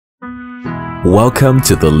Welcome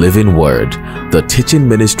to the Living Word, the teaching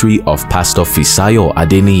ministry of Pastor Fisayo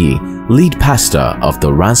Adeniyi, lead pastor of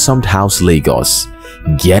the Ransomed House, Lagos.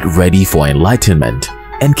 Get ready for enlightenment,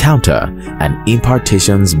 encounter, and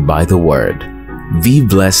impartations by the word. Be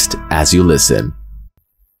blessed as you listen.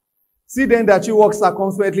 See then that you walk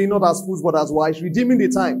circumspectly, not as fools, but as wise, redeeming the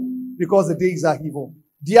time, because the days are evil.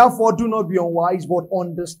 Therefore, do not be unwise, but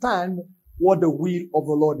understand what the will of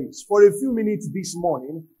the Lord is. For a few minutes this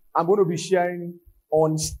morning, I'm going to be sharing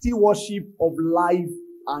on stewardship of life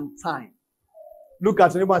and time. Look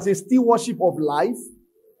at your neighbor and say, stewardship of life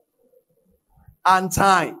and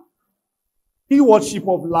time. Stewardship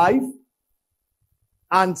of life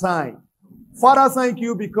and time. Father, thank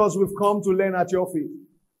you because we've come to learn at your feet.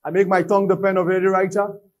 I make my tongue the pen of every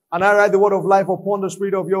writer, and I write the word of life upon the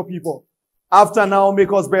spirit of your people. After now,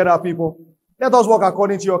 make us better people. Let us walk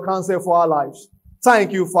according to your counsel for our lives.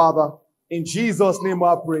 Thank you, Father. In Jesus' name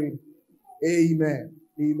I pray. Amen.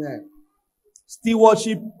 Amen.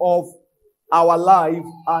 Stewardship of our life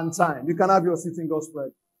and time. You can have your seat in God's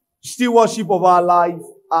presence. Stewardship of our life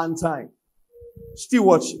and time.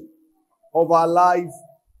 Stewardship of our life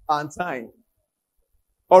and time.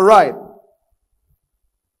 All right.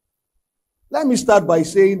 Let me start by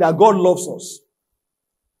saying that God loves us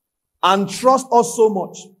and trusts us so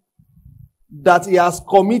much that He has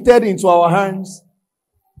committed into our hands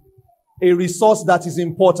a resource that is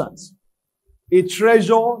important, a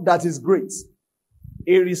treasure that is great,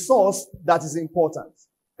 a resource that is important.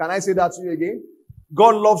 Can I say that to you again?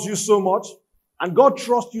 God loves you so much and God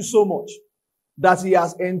trusts you so much that He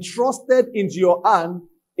has entrusted into your hand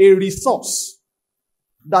a resource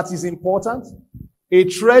that is important, a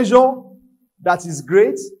treasure that is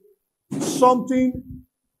great, something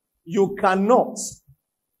you cannot,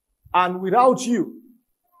 and without you,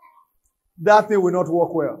 that thing will not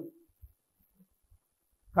work well.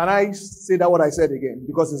 Can I say that what I said again?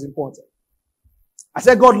 Because it's important. I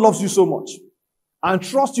said God loves you so much and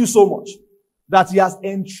trusts you so much that He has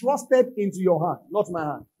entrusted into your hand, not my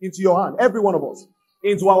hand, into your hand, every one of us,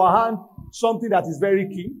 into our hand, something that is very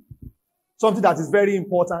key, something that is very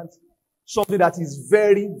important, something that is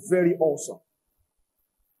very, very awesome.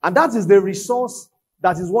 And that is the resource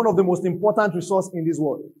that is one of the most important resources in this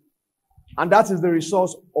world. And that is the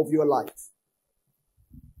resource of your life.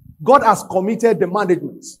 God has committed the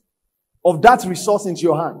management of that resource into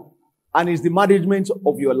your hand and is the management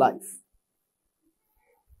of your life.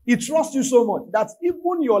 He trusts you so much that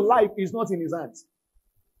even your life is not in His hands.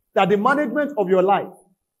 That the management of your life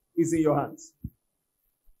is in your hands.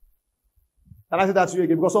 Can I say that to you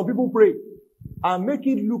again? Because some people pray and make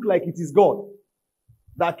it look like it is God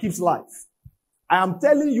that keeps life. I am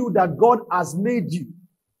telling you that God has made you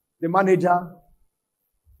the manager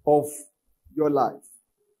of your life.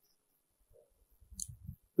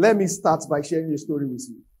 Let me start by sharing a story with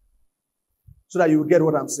you so that you will get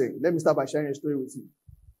what I'm saying. Let me start by sharing a story with you.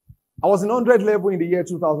 I was in 100 level in the year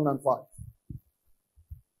 2005.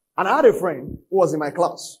 And I had a friend who was in my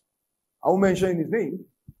class. I won't mention his name,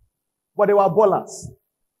 but they were ballers.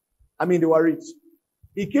 I mean, they were rich.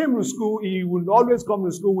 He came to school, he would always come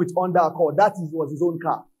to school with Honda Accord. That was his own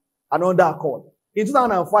car, an Honda Accord. In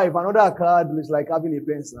 2005, an Honda Accord was like having a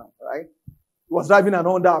Benz now, right? He was driving an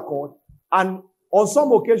Honda Accord. And on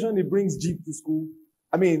some occasion, he brings Jeep to school.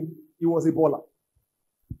 I mean, he was a baller.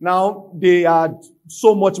 Now, they had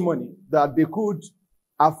so much money that they could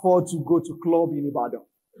afford to go to club in Ibadan.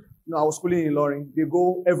 You know, I was schooling in Ilorin. They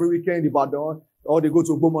go every weekend in Ibadan, or they go to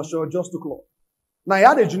Ogbomoso just to club. Now, he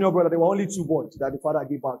had a junior brother. There were only two boys that the father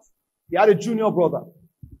gave birth. He had a junior brother.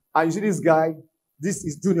 And you see this guy, this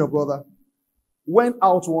is junior brother, went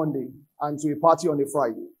out one day and to a party on a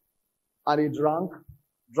Friday. And he drank.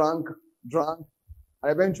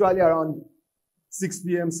 And eventually around 6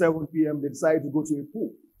 p.m., 7 p.m., they decided to go to a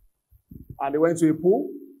pool. And they went to a pool.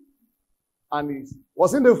 And he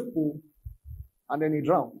was in the pool. And then he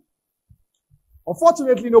drowned.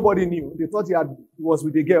 Unfortunately, nobody knew. They thought he was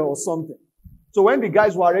with a girl or something. So when the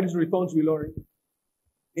guys were ready to return to Ilorin,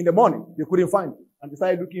 in the morning, they couldn't find him. And they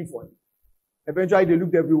started looking for him. Eventually, they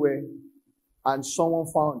looked everywhere. And someone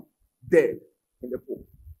found dead in the pool.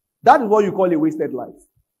 That is what you call a wasted life.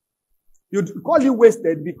 You call it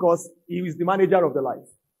wasted because he is the manager of the life.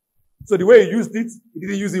 So the way he used it, he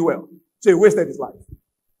didn't use it well. So he wasted his life.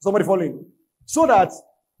 Somebody following me. So that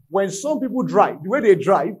when some people drive, the way they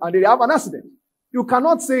drive and they have an accident, you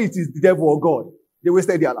cannot say it is the devil or God. They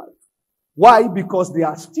wasted their life. Why? Because they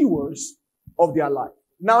are stewards of their life.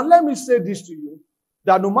 Now let me say this to you,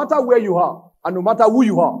 that no matter where you are and no matter who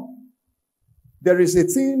you are, there is a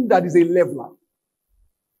thing that is a leveler.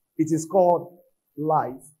 It is called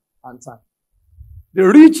life and time. The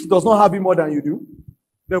rich does not have it more than you do.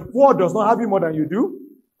 The poor does not have it more than you do.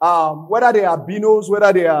 Whether they are albinos,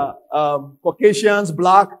 whether they are Caucasians,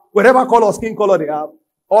 black, whatever color, skin color they have,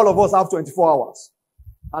 all of us have 24 hours.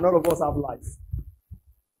 And all of us have life.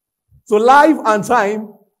 So life and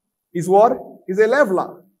time is what? Is a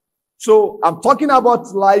leveler. So I'm talking about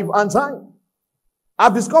life and time.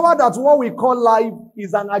 I've discovered that what we call life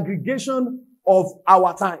is an aggregation of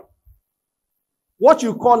our time. What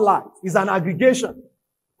you call life is an aggregation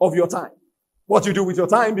of your time. What you do with your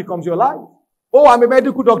time becomes your life. Oh, I'm a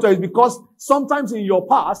medical doctor is because sometimes in your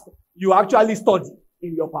past, you actually study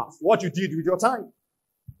in your past what you did with your time.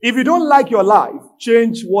 If you don't like your life,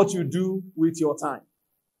 change what you do with your time.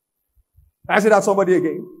 Can I say that somebody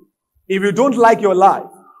again? If you don't like your life,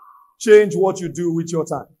 change what you do with your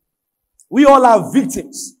time. We all are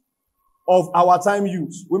victims of our time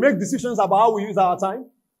use. We make decisions about how we use our time,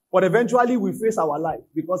 but eventually we face our life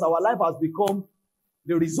because our life has become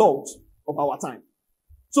the result of our time.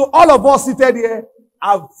 So all of us seated here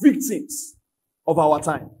are victims of our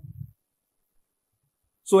time.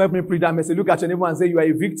 So help me preach that message. Look at your neighbor and say, you are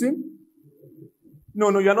a victim.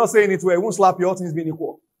 No, you're not saying it where it won't slap you, all things being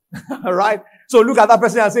equal. All right? So look at that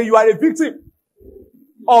person and say, you are a victim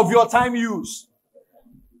of your time use.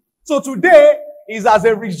 So today is as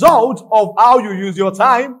a result of how you use your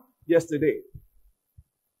time yesterday.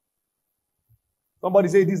 Somebody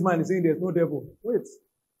say, this man is saying there's no devil. Wait.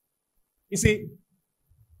 You see,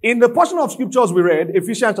 in the portion of scriptures we read,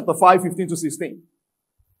 Ephesians chapter 5, 15 to 16,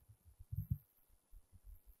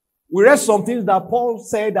 we read some things that Paul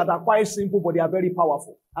said that are quite simple, but they are very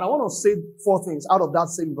powerful. And I want to say 4 things out of that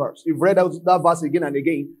same verse. We've read that verse again and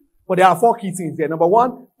again, but there are 4 key things there. Number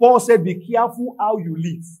 1, Paul said, be careful how you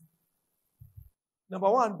live. Number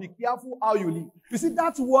 1, be careful how you live. You see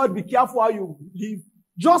that word, be careful how you live,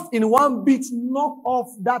 just in one bit, knock off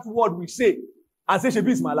that word we say and say,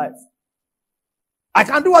 Shebi is my life. I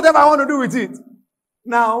can do whatever I want to do with it.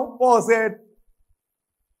 Now, Paul said,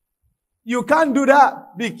 you can't do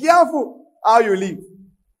that. Be careful how you live.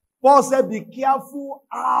 Paul said, be careful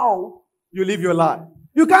how you live your life.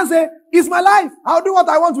 You can't say, it's my life. I'll do what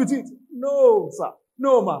I want with it. No, sir.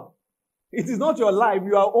 No, man. It is not your life.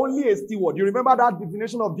 You are only a steward. You remember that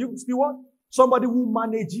definition of steward? Somebody who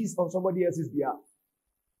manages on somebody else's behalf.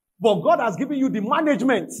 But God has given you the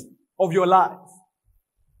management of your life.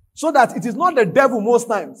 So that it is not the devil most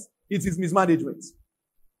times. It is mismanagement.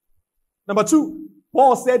 Number 2,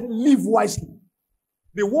 Paul said, live wisely.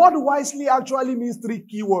 The word wisely actually means 3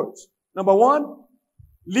 key words. Number 1,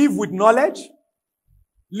 live with knowledge.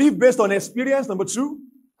 Live based on experience. Number 2.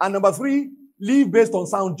 And number 3, live based on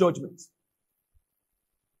sound judgment.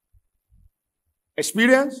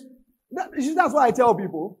 Experience. That's why I tell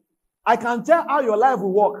people, I can tell how your life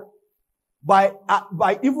will work by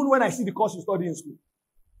even when I see the course you study in school.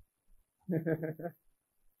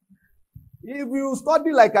 If you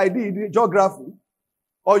study like I did geography,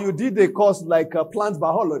 or you did a course like plant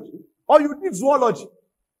biology, or you did zoology.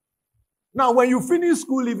 Now, when you finish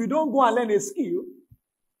school, if you don't go and learn a skill,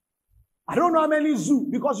 I don't know how many zoo,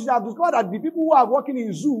 because you have discovered that the people who are working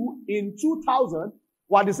in zoo in 2000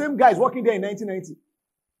 were the same guys working there in 1990.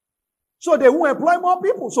 So they will employ more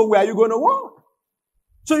people. So where are you going to work?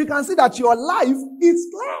 So you can see that your life is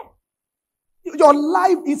clear. Your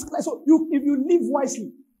life is clear. So if you live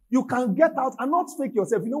wisely, you can get out and not fake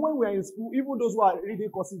yourself. You know, when we're in school, even those who are reading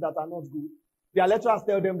courses that are not good, their lecturers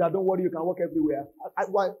tell them that don't worry, you can work everywhere.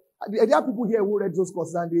 There are people here who read those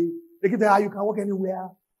courses and they can tell you can work anywhere.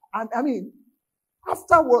 And I mean,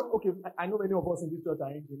 after work, okay, I know many of us in this church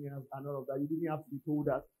are engineers and all of that. You didn't have to be told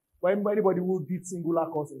that. But anybody who did singular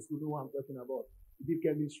courses who know what I'm talking about. You did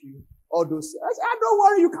chemistry, all those. I said, don't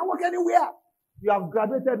worry, you can work anywhere. You have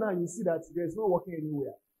graduated now, you see that there's no working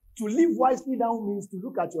anywhere. To live wisely now means to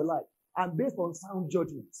look at your life and based on sound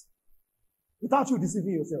judgment. Without you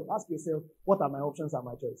deceiving yourself, ask yourself, what are my options and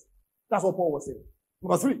my choices? That's what Paul was saying.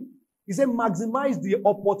 Number 3, he said, maximize the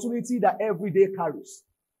opportunity that every day carries.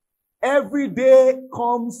 Every day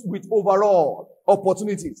comes with overall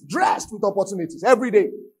opportunities, dressed with opportunities. Every day,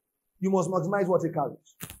 you must maximize what it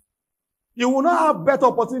carries. You will not have better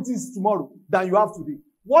opportunities tomorrow than you have today.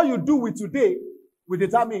 What you do with today will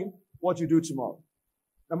determine what you do tomorrow.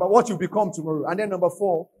 Number, what you become tomorrow. And then number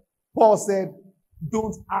 4, Paul said,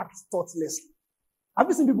 don't act thoughtlessly. Have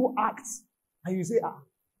you seen people act and you say,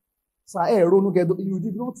 sir, you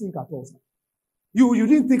did not think at all, sir. You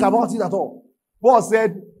didn't think about it at all. Paul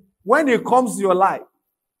said, when it comes to your life,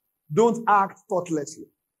 don't act thoughtlessly.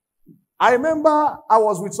 I remember I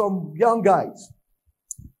was with some young guys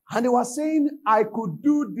and they were saying I could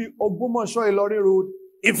do the Ogbomoso Ilorin road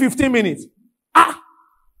in 15 minutes.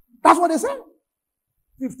 That's what they said.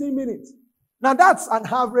 15 minutes. Now that's an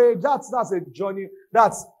average, that's a journey,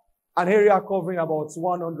 that's an area covering about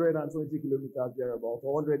 120 kilometers there, about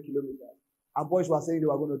 100 kilometers. And boys were saying they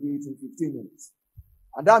were going to do it in 15 minutes.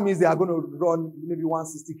 And that means they are going to run maybe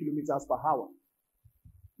 160 kilometers per hour.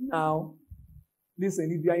 Now,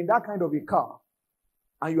 listen, if you are in that kind of a car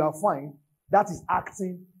and you are fine, that is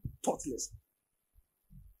acting thoughtless.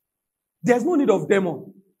 There's no need of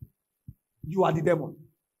demon. You are the demon.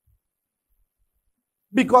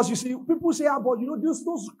 Because you see, people say, but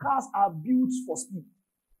those cars are built for speed.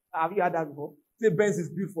 Have you heard that before? Say Benz is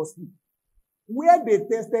built for speed. Where they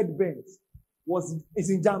tested Benz is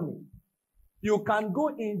in Germany. You can go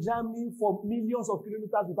in Germany for millions of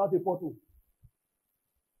kilometers without a pothole.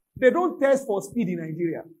 They don't test for speed in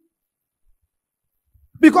Nigeria.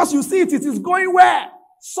 Because you see it is going where?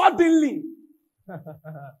 Suddenly.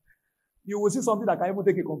 You will see something that can even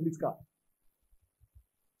take a complete car.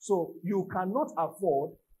 So you cannot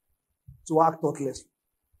afford to act thoughtlessly.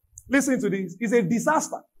 Listen to this. It's a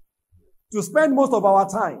disaster to spend most of our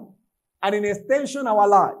time and in extension our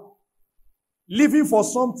life living for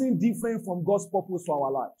something different from God's purpose for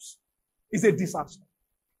our lives. It's a disaster.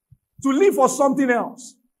 To live for something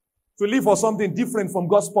else. To live for something different from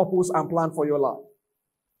God's purpose and plan for your life.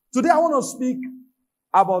 Today I want to speak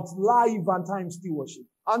about life and time stewardship.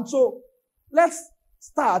 And so let's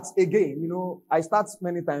start again. I start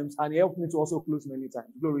many times and it helped me to also close many times.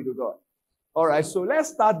 Glory to God. All right, so let's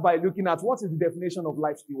start by looking at what is the definition of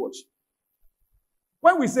life stewardship.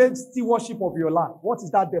 When we say stewardship of your life, what is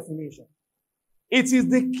that definition? It is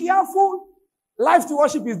life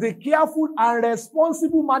stewardship is the careful and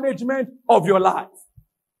responsible management of your life.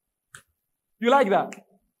 You like that?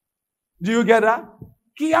 Do you get that?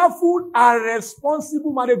 Careful and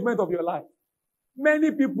responsible management of your life.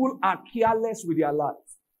 Many people are careless with their life.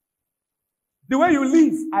 The way you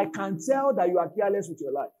live, I can tell that you are careless with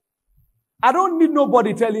your life. I don't need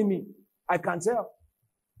nobody telling me. I can tell.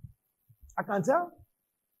 I can tell.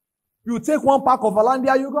 You take one pack of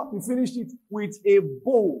Hollandia yogurt, you finish it with a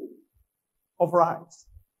bowl of rice.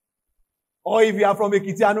 Or if you are from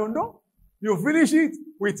Ekiti Anondo, you finish it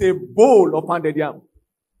with a bowl of pounded yam.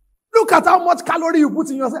 Look at how much calorie you put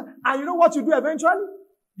in yourself. And you know what you do eventually?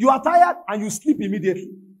 You are tired and you sleep immediately.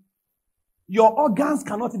 Your organs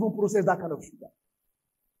cannot even process that kind of sugar.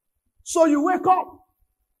 So you wake up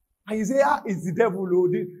and you say, it's the devil.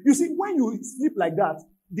 You see, when you sleep like that,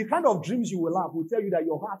 the kind of dreams you will have will tell you that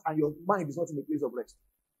your heart and your mind is not in a place of rest.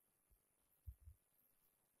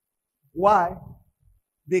 Why?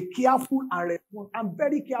 They're careful and responsible. I'm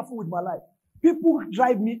very careful with my life. People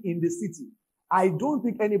drive me in the city. I don't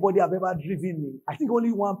think anybody have ever driven me. I think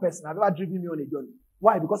only one person have ever driven me on a journey.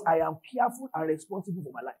 Why? Because I am careful and responsible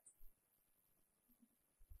for my life.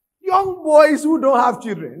 Young boys who don't have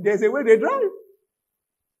children, there's a way they drive.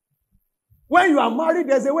 When you are married,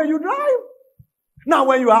 there's a way you drive. Now,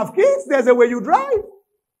 when you have kids, there's a way you drive.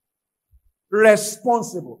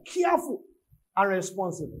 Responsible, careful, and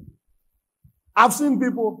responsible. I've seen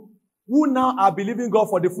people who now are believing God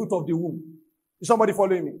for the fruit of the womb. Is somebody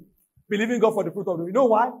following me? Believing God for the fruit of the womb. You know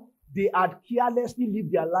why? They had carelessly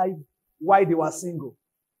lived their life while they were single.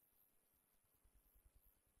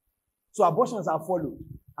 So abortions are followed,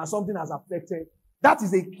 and something has affected. That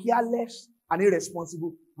is a careless and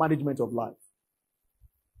irresponsible management of life.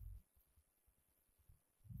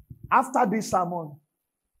 After this sermon,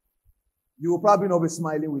 you will probably not be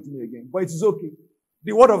smiling with me again. But it is okay.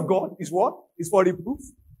 The word of God is what? Is for reproof,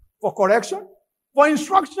 for correction, for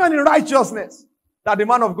instruction in righteousness, that the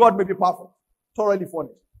man of God may be perfect, thoroughly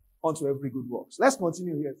furnished unto every good works. Let's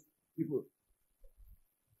continue here, people.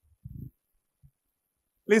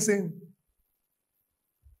 Listen.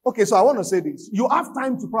 Okay, so I want to say this. You have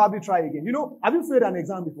time to probably try again. Have you failed an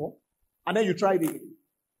exam before? And then you tried it again.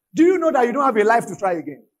 Do you know that you don't have a life to try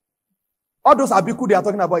again? All those abiku they are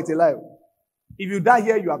talking about, it's a lie. If you die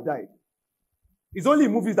here, you have died. It's only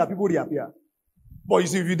in movies that people reappear. But you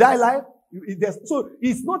see, if you die live, so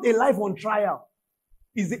it's not a life on trial.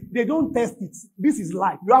 They don't test it. This is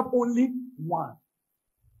life. You have only one.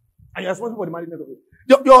 And you're responsible for the management of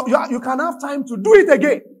it. You can have time to do it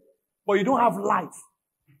again, but you don't have life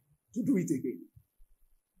to do it again.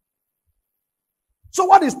 So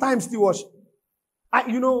what is time stewardship?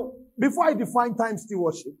 Before I define time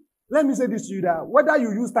stewardship, let me say this to you that whether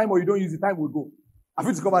you use time or you don't use it, time will go. Have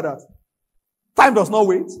you discovered that? Time does not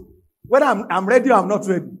wait. Whether I'm ready or I'm not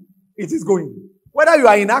ready, it is going. Whether you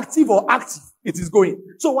are inactive or active, it is going.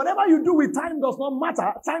 So whatever you do with time does not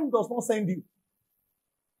matter. Time does not send you.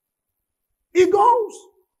 It goes.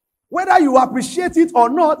 Whether you appreciate it or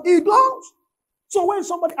not, it goes. So when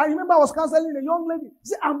I remember I was counseling a young lady.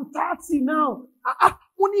 Say, I'm 30 now.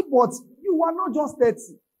 Money, but you are not just 30.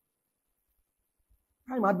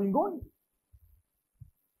 Time had been going.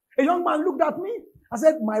 A young man looked at me. I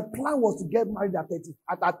said, my plan was to get married at 30,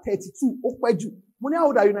 at 32. Money, how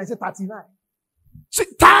old are you? And I said, 39. See,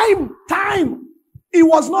 time. It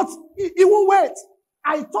was not, it won't wait.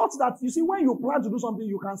 I thought that, you see, when you plan to do something,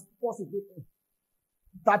 you can pause it.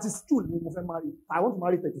 That is true. I want to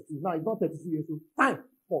marry 32. Now it's not 32 years old. Time.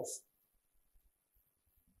 Pause.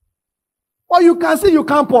 Or you can see you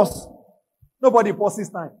can't pause. Nobody pauses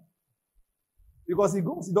time. Because he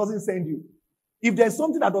goes, he doesn't send you. If there's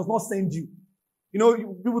something that does not send you, you know,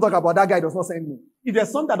 people talk about that guy does not send me. If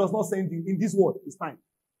there's something that does not send you in this world, it's time.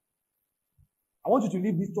 I want you to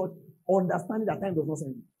leave this church understanding that time does not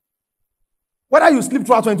send you. Whether you sleep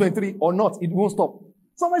throughout 2023 or not, it won't stop.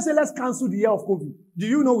 Somebody say, let's cancel the year of COVID. Do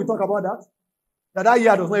you know we talk about that? That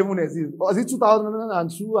year does not even exist. Or is it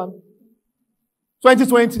 2002 and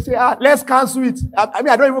 2020? Say, let's cancel it. I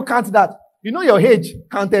don't even count that. You know your age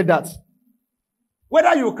counted that.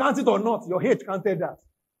 Whether you count it or not, your age counted that.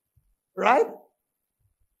 Right?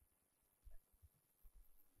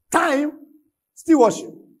 Time stewardship.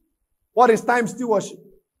 What is time stewardship?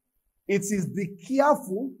 It is the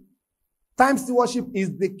careful. Time stewardship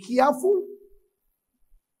is the careful,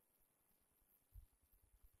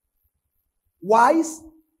 wise,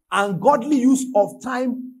 and godly use of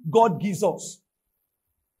time God gives us.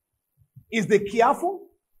 Is the careful,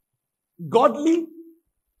 godly,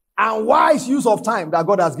 and wise use of time that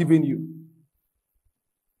God has given you.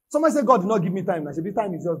 Somebody said, God did not give me time. I said, this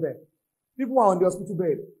time is just there. People are on the hospital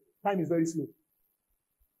bed. Time is very slow.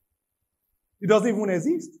 It doesn't even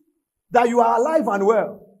exist. That you are alive and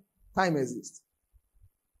well, time exists.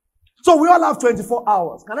 So we all have 24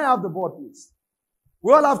 hours. Can I have the board, please?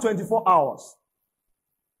 We all have 24 hours.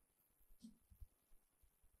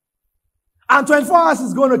 And 24 hours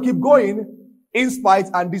is going to keep going in spite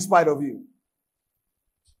and despite of you.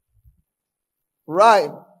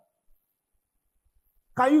 Right.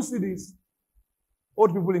 Can you see this?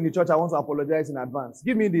 Old people in the church, I want to apologize in advance.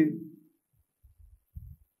 Give me the...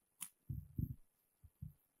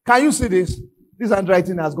 Can you see this? This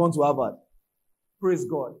handwriting has gone to Harvard. Praise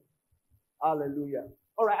God. Hallelujah.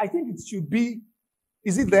 All right, I think it should be...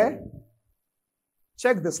 Is it there?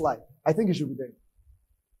 Check the slide. I think it should be there.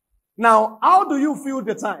 Now, how do you feel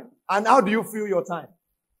the time? And how do you feel your time?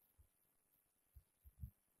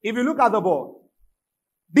 If you look at the board,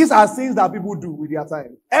 these are things that people do with their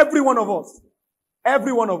time. Every one of us.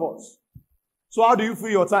 Every one of us. So how do you feel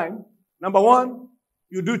your time? Number one,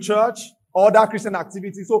 you do church or other Christian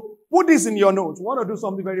activities. So put this in your notes. You want to do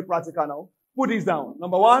something very practical now? Put this down.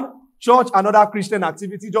 Number one, church and other Christian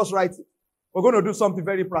activity. Just write it. We're going to do something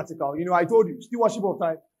very practical. You know, I told you, stewardship of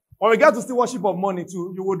time. When we get to stewardship of money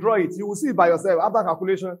too, you will draw it. You will see it by yourself. After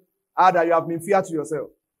calculation, that you have been fair to yourself.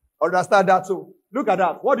 Understand that too. Look at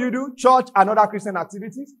that. What do? Church and other Christian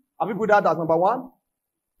activities. Have you put that as number one?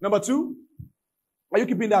 Number two? Are you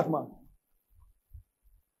keeping that, man?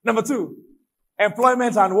 Number two,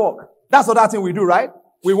 employment and work. That's the other thing we do, right?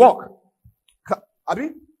 We work.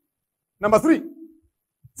 Abi? Number three,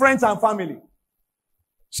 friends and family.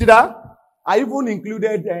 See that? I even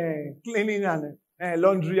included cleaning and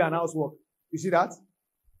laundry and housework. You see that?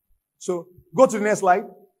 So go to the next slide.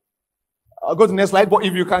 I'll go to the next slide. But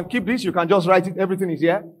if you can keep this, you can just write it. Everything is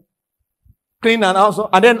here. Clean and also.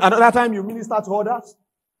 And then another time you minister to others.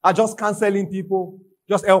 Are just counseling people,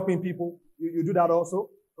 just helping people. You do that also,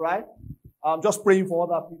 right? Just praying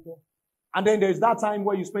for other people. And then there's that time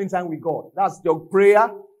where you spend time with God. That's your prayer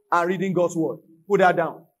and reading God's word. Put that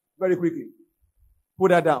down very quickly. Put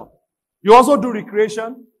that down. You also do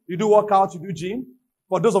recreation. You do workout. You do gym.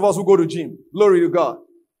 For those of us who go to gym, glory to God.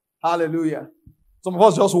 Hallelujah. Some of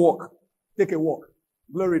us just walk. Take a walk.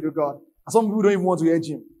 Glory to God. Some people don't even want to hear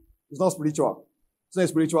gym. It's not spiritual. It's not a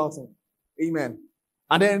spiritual thing. Amen.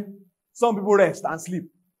 And then some people rest and sleep.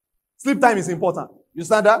 Sleep time is important. You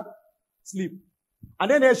understand that? Sleep.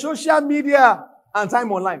 And then there's social media and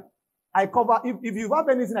time online. I cover, if you have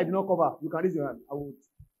anything I did not cover, you can raise your hand. I would.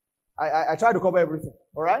 I try to cover everything.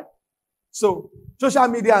 Alright? So, social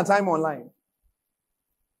media and time online.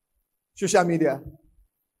 Social media.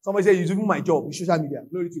 Somebody say, you're doing my job with social media.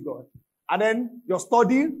 Glory to God. And then your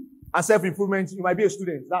studying and self-improvement. You might be a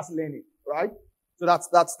student. That's learning. Right? So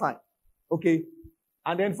that's time. Okay?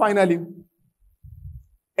 And then finally,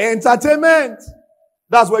 entertainment.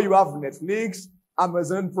 That's where you have Netflix,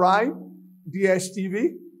 Amazon Prime,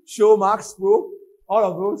 DSTV, Showmax Pro, all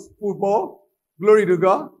of those, football, glory to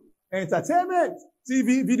God, entertainment,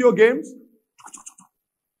 TV, video games,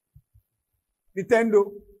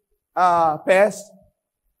 Nintendo, PS,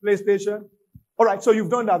 PlayStation, All right, so you've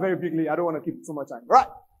done that very quickly. I don't want to keep too much time. Right.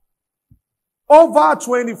 Over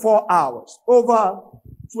 24 hours. Over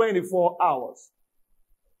 24 hours.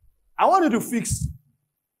 I want you to fix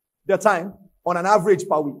the time on an average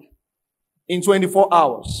per week in 24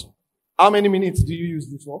 hours. How many minutes do you use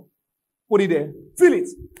this for? Put it there. Feel it.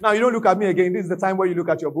 Now, you don't look at me again. This is the time where you look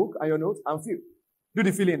at your book and your notes and feel. Do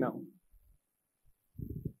the feeling now.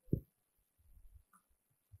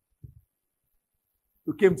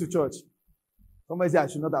 You came to church. Somebody said, I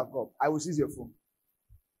should not have come. I will seize your phone.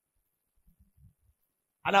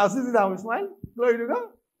 And I'll seize it and I will smile. Glory to God.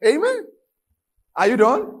 Amen. Are you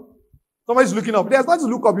done? Somebody's looking up. There's not to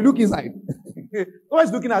look up. You look inside.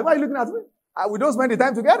 Somebody's looking at. Why are you looking at me? We don't spend the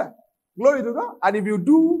time together. Glory to God. And if you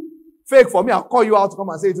do fake for me, I'll call you out to come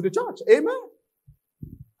and say it to the church. Amen.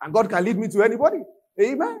 And God can lead me to anybody.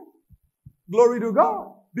 Amen. Glory to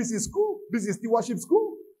God. This is school. This is stewardship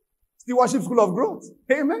school. Stewardship school of growth.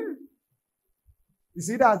 Amen. You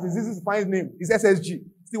see that? This is a fine name. It's SSG.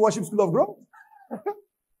 Stewardship school of growth.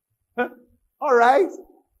 All right.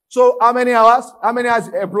 So how many hours? How many hours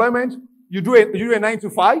employment? You do a 9 to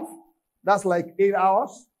 5. That's like 8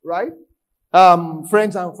 hours, right?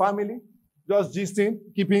 Friends and family. Just gisting,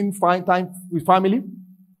 keeping fine time with family.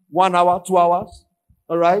 1 hour, 2 hours.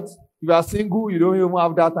 All right. If you are single, you don't even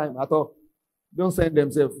have that time at all. Don't send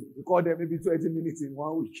themselves. You call them maybe 20 minutes in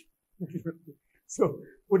 1 week. So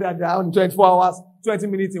put that down. 24 hours, 20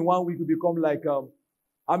 minutes in 1 week will become like,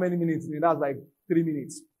 how many minutes? That's like 3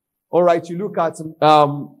 minutes. All right. You look at,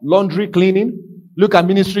 laundry cleaning. Look at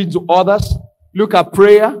ministry to others. Look at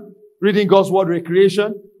prayer, reading God's word,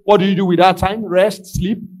 recreation. What do you do with that time? Rest,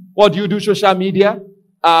 sleep. What do you do? Social media.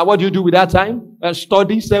 What do you do with that time?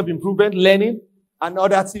 Study, self-improvement, learning, and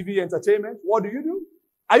other TV entertainment. What do you do?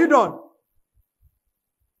 Are you done?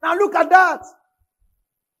 Now look at that.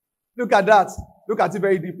 Look at that. Look at it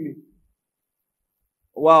very deeply.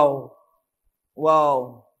 Wow.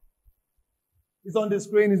 Wow. It's on the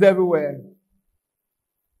screen. It's everywhere.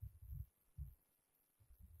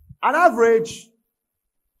 On average,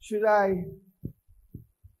 should I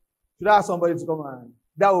ask somebody to come and,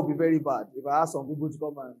 that would be very bad if I ask some people to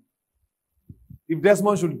come and, if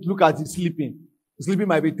Desmond should look at his sleeping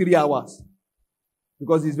might be 3 hours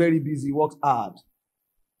because he's very busy, he works hard.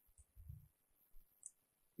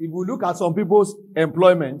 If we look at some people's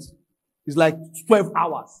employment, it's like 12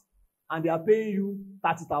 hours and they are paying you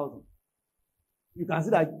 30,000. You can see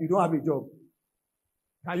that you don't have a job.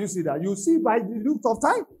 Can you see that? You see by the look of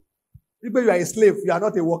time. If you are a slave, you are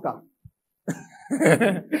not a worker.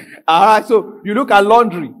 Alright, so you look at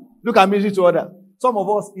laundry, look at ministry to others. Some of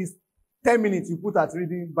us is 10 minutes you put at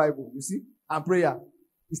reading Bible, you see, and prayer.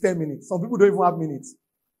 It's 10 minutes. Some people don't even have minutes.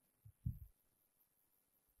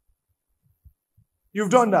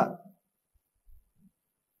 You've done that.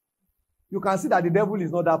 You can see that the devil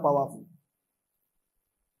is not that powerful.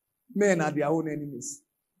 Men are their own enemies.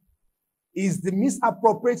 It's the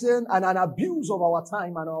misappropriation and an abuse of our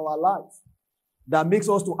time and our life that makes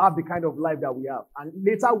us to have the kind of life that we have. And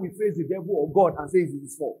later we face the devil or God and say it's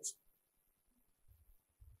his fault.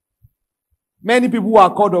 Many people who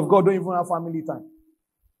are called of God don't even have family time.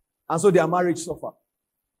 And so their marriage suffer.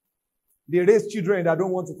 They raise children that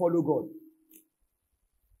don't want to follow God.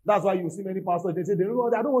 That's why you see many pastors, they say,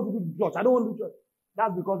 I don't want to do church. I don't want to do church.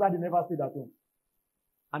 That's because daddy never stayed at home.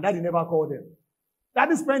 And daddy never called them.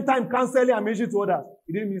 Daddy spent time counseling and ministering to others.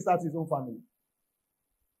 He didn't minister to his own family.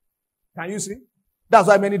 Can you see? That's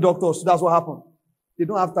why many doctors, that's what happened. They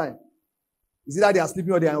don't have time. Is it that they are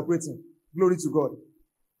sleeping or they are operating? Glory to God.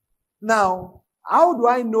 Now, how do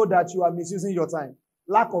I know that you are misusing your time?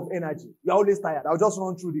 Lack of energy. You're always tired. I'll just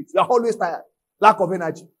run through this. You're always tired. Lack of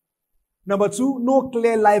energy. Number 2, no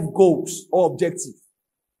clear life goals or objective.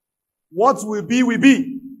 What will be, will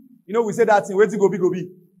be. You know, we say that thing, waiting go be, go be.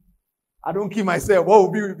 I don't kill myself. What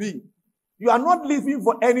will be, will be. You are not living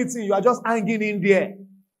for anything. You are just hanging in there.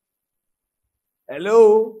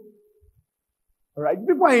 Hello? All right.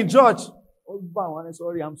 People are in church. Oh,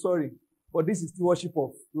 I'm sorry. But this is the worship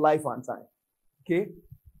of life and time. Okay?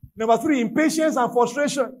 Number 3, impatience and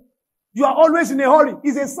frustration. You are always in a hurry.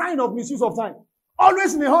 It's a sign of misuse of time.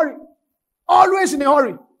 Always in a hurry. Always in a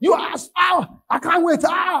hurry. You ask, I can't wait.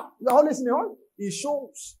 You're always in a hurry. It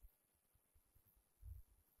shows.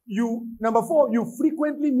 Number 4, you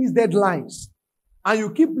frequently miss deadlines. And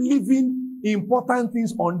you keep leaving important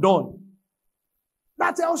things undone.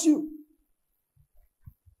 That tells you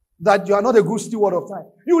that you are not a good steward of time.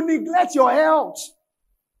 You neglect your health.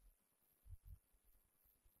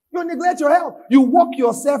 You neglect your health. You work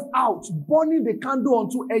yourself out, burning the candle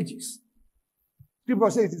on 2 edges.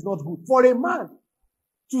 People say it is not good for a man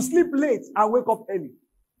to sleep late and wake up early.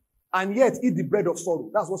 and yet eat the bread of sorrow.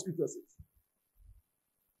 That's what scripture says.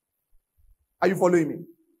 Are you following me?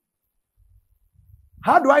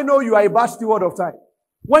 How do I know you are a bad steward of time?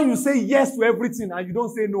 When you say yes to everything and you don't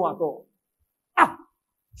say no at all.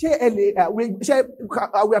 We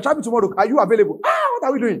are traveling tomorrow. Are you available? What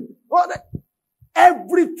are we doing?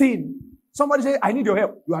 Everything. Somebody say, I need your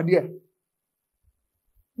help. You are there.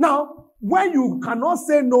 Now, when you cannot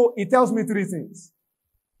say no, it tells me three things.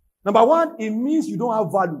 Number one, it means you don't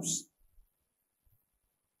have values.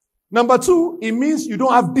 Number two, it means you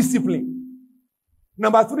don't have discipline.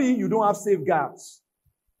 Number three, you don't have safeguards.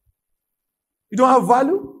 You don't have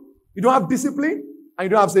value, you don't have discipline, and you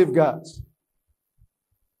don't have safeguards.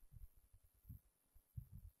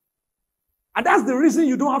 And that's the reason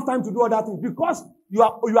you don't have time to do other things, because you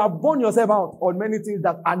have burned yourself out on many things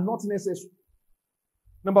that are not necessary.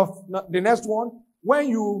 The next one, when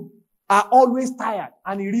you are always tired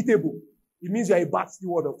and irritable, it means you are a bad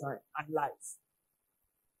steward of time and life.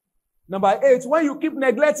 Number 8, when you keep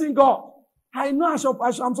neglecting God, I know I'm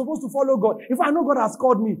supposed to follow God. If I know God has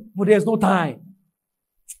called me, but there's no time.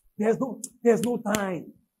 There's no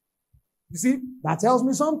time. You see, that tells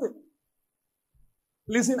me something.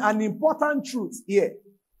 Listen, an important truth here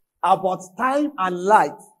about time and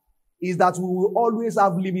life is that we will always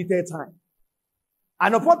have limited time.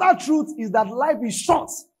 An important truth is that life is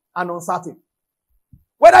short and uncertain.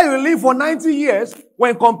 Whether you live for 90 years,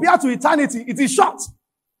 when compared to eternity, it is short.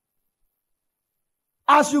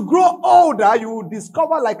 As you grow older, you will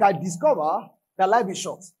discover, like I discover, that life is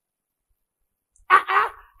short.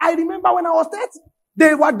 I remember when I was 30,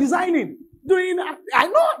 they were designing, I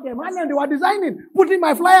know them, they were designing, putting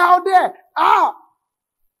my flyer out there.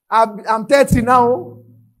 I'm 30 now.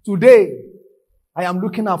 Today, I am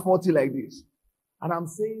looking at 40 like this. And I'm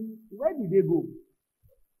saying, where did they go?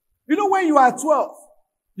 You know, when you are 12,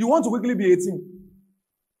 you want to quickly be 18.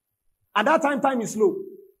 At that time is slow.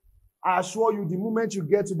 I assure you, the moment you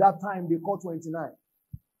get to that time, they call 29.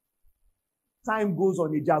 Time goes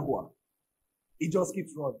on a Jaguar. It just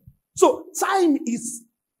keeps running. So, time is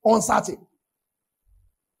uncertain.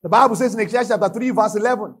 The Bible says in Ecclesiastes chapter 3, verse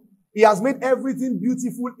 11, He has made everything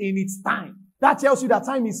beautiful in its time. That tells you that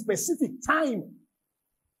time is specific. Time.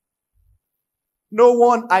 No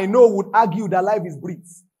one I know would argue that life is brief.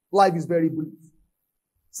 Life is very brief.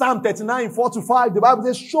 Psalm 39, 4-5, the Bible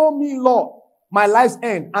says, show me, Lord, my life's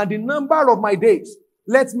end and the number of my days.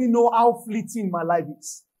 Let me know how fleeting my life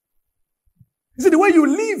is. You see, the way you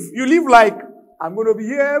live like, I'm going to be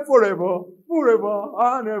here forever,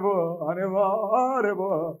 and ever, and ever, and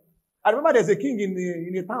ever. I remember there's a king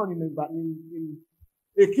in a town,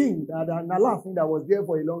 a king that Alafin that was there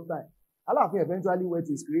for a long time. Alafin eventually went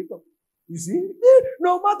to his creator. You see,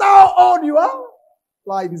 no matter how old you are,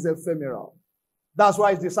 life is ephemeral. That's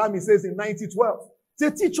why the psalmist says in 90:12, say,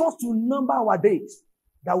 teach us to number our days,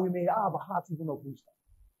 that we may have a heart even of wisdom.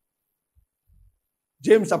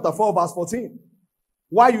 James chapter 4, verse 14.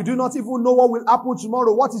 Why you do not even know what will happen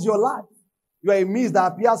tomorrow? What is your life? You are a mist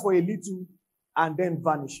that appears for a little and then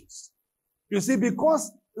vanishes. You see,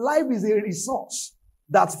 because life is a resource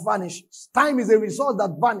that vanishes. Time is a resource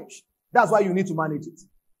that vanishes. That's why you need to manage it.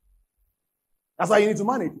 That's why you need to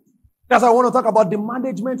manage it. That's why I want to talk about the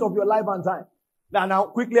management of your life and time. Now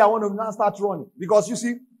quickly, I want to now start running. Because you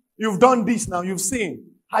see, you've done this now. You've seen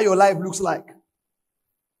how your life looks like.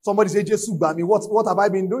 Somebody say, Jesus, what have I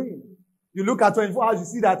been doing? You look at 24 hours, you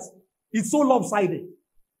see that it's so lopsided.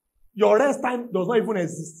 Your rest time does not even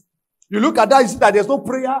exist. You look at that, you see that there's no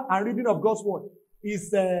prayer and reading of God's word.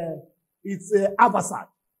 It's adversary.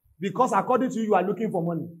 Because according to you, you are looking for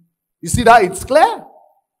money. You see that? It's clear.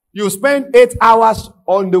 You spend 8 hours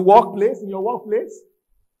on the workplace, in your workplace,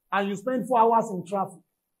 and you spend 4 hours in traffic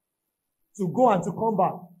to go and to come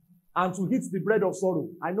back and to hit the bread of sorrow.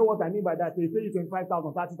 I know what I mean by that. They pay you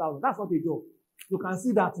 25,000, 30,000. That's not a job. You can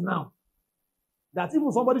see that now. That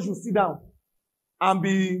even somebody should sit down and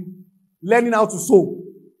be learning how to sew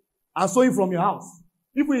and sewing from your house.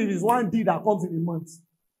 Even if it's one deed that comes in a month,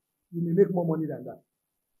 you may make more money than that.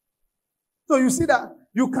 So you see that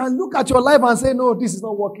you can look at your life and say, no, this is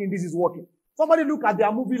not working, this is working. Somebody look at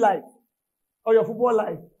their movie life, or your football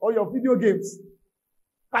life, or your video games.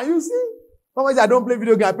 Can you see? Somebody says, I don't play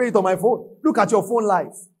video games, I play it on my phone. Look at your phone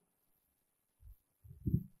life.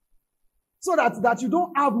 So that you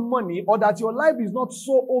don't have money or that your life is not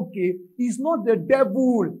so okay, is not the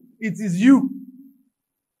devil, it is you.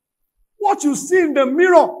 What you see in the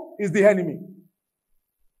mirror is the enemy.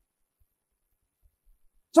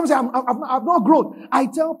 Some say, I've not grown. I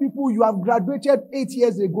tell people, you have graduated 8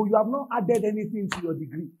 years ago. You have not added anything to your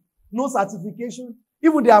degree. No certification.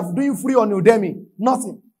 Even they are doing free on Udemy.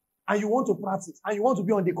 Nothing. and you want to practice, and you want to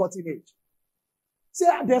be on the cutting edge. Say,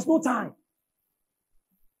 there's no time.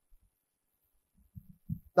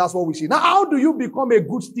 That's what we see. Now, how do you become a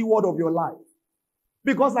good steward of your life?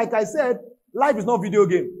 Because like I said, life is not video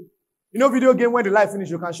game. You know, video game, when the life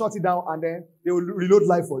finishes, you can shut it down and then they will reload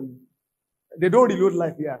life for you. They don't reload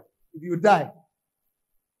life here. If you die,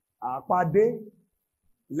 àpàdé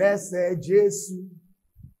lẹ́sẹ̀ Jésù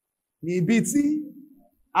níbi tí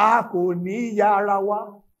a kò ní yára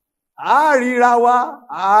wa, a ríra wa,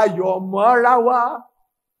 a yọ̀ mọ́ra wa.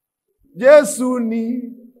 Jésù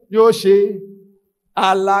ni yóò ṣe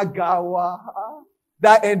alága wa.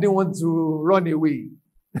 That ending want to run away.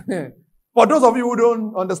 For those of you who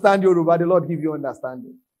don't understand Yoruba, the Lord give you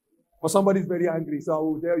understanding. For somebody is very angry, so I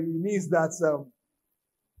will tell you, it means that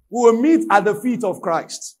we will meet at the feet of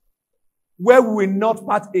Christ, where we will not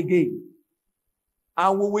part again.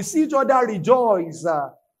 And we will see each other rejoice,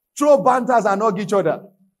 throw banters and hug each other.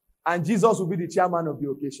 And Jesus will be the chairman of the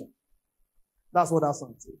occasion. That's what that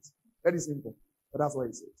song says. Very simple, but that's what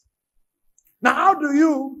it says. Now, how do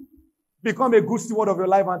you become a good steward of your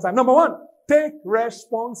life and time? Number one, take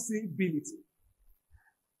responsibility.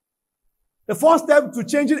 The first step to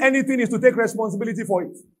changing anything is to take responsibility for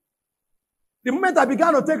it. The moment I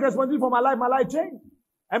began to take responsibility for my life changed.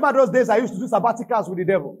 I remember those days I used to do sabbaticals with the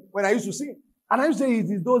devil when I used to sing. And I used to say, it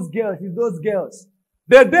is those girls.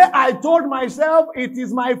 The day I told myself it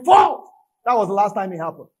is my fault, that was the last time it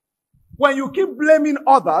happened. When you keep blaming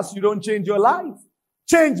others, you don't change your life.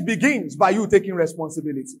 Change begins by you taking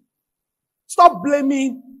responsibility. Stop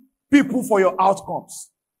blaming people for your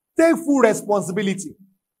outcomes. Take full responsibility.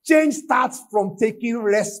 Change starts from taking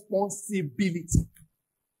responsibility.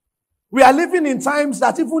 We are living in times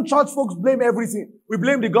that even church folks blame everything. We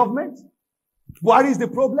blame the government. Buhari is the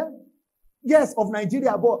problem. Yes, of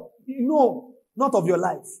Nigeria, but no, not of your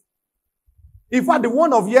life. In fact, the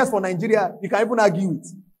one of yes for Nigeria, you can even argue it.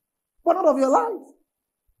 But not of your life.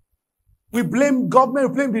 We blame government,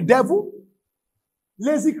 we blame the devil.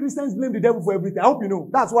 Lazy Christians blame the devil for everything. I hope you know.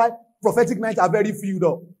 That's why prophetic nights are very filled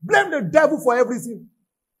up. Blame the devil for everything.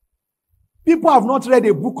 People have not read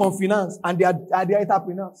a book on finance and they are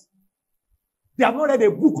entrepreneurs. They have not read a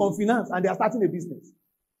book on finance and they are starting a business.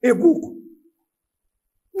 A book.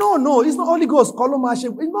 No, it's not Holy Ghost, it's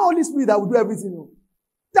not Holy Spirit that will do everything. No.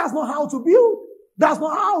 That's not how to build. That's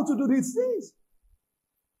not how to do these things.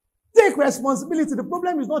 Take responsibility. The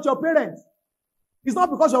problem is not your parents. It's not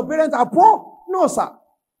because your parents are poor. No, sir.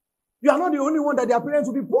 You are not the only one that their parents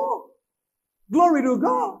will be poor. Glory to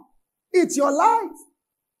God. It's your life.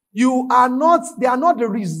 They are not the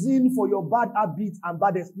reason for your bad habits and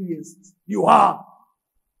bad experiences. You are.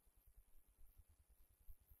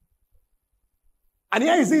 And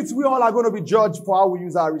here is it, we all are going to be judged for how we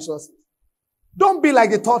use our resources. Don't be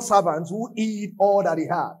like the third servant who eat all that he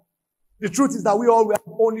had. The truth is that we all have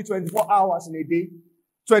only 24 hours in a day.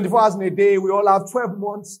 24 hours in a day, we all have 12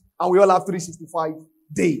 months, and we all have 365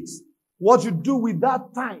 days. What you do with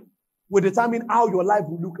that time will determine how your life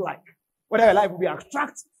will look like. Whether your life will be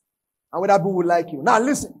attractive, and whether people will like you. Now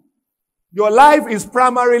listen, your life is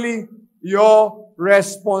primarily your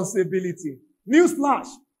responsibility. Newsflash,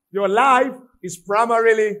 your life is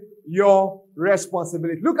primarily your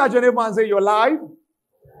responsibility. Look at your neighbor and say, your life.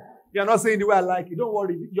 You're not saying the way I like it. Don't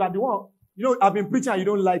worry. You are the one. You know, I've been preaching and you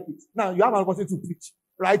don't like it. Now, you have an opportunity to preach.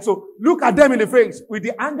 Right? So, look at them in the face. With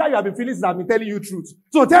the anger you have been feeling since I've been telling you truth.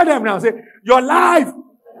 So, tell them now. Say, your life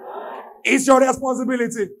is your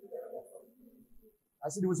responsibility. I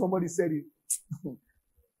see the way somebody said it.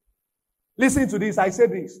 Listen to this. I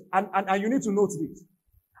said this. And you need to note this.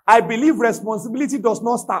 I believe responsibility does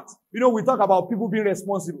not start. You know, we talk about people being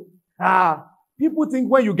responsible. People think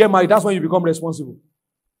when you get married, that's when you become responsible.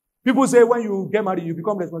 People say when you get married, you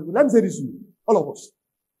become responsible. Let me say this to you, all of us.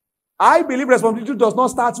 I believe responsibility does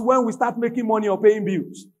not start when we start making money or paying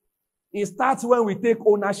bills. It starts when we take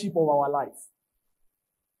ownership of our life.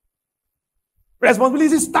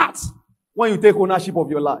 Responsibility starts when you take ownership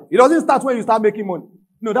of your life. It doesn't start when you start making money.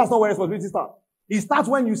 No, that's not where responsibility starts. It starts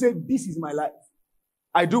when you say, this is my life.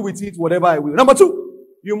 I do with it whatever I will. Number 2,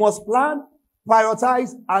 you must plan,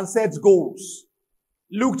 prioritize, and set goals.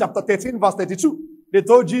 Luke chapter 13, verse 32. They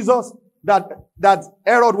told Jesus that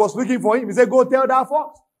Herod was looking for him. He said, go tell that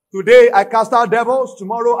fox. Today I cast out devils.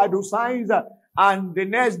 Tomorrow I do signs. And the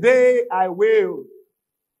next day I will.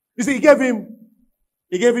 You see, he gave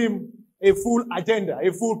him a full agenda,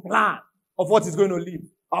 a full plan of what he's going to live,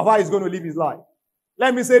 of how he's going to live his life.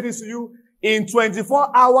 Let me say this to you. In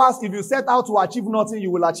 24 hours, if you set out to achieve nothing,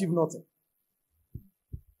 you will achieve nothing.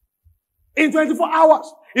 In 24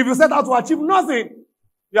 hours, if you set out to achieve nothing,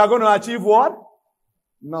 you are going to achieve what?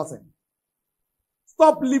 Nothing.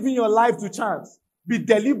 Stop living your life to chance. Be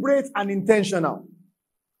deliberate and intentional.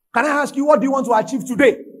 Can I ask you, what do you want to achieve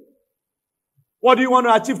today? What do you want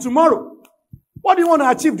to achieve tomorrow? What do you want to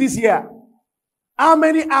achieve this year? How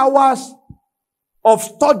many hours of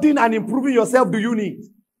studying and improving yourself do you need?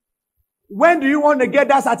 When do you want to get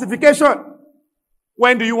that certification?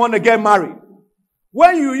 When do you want to get married?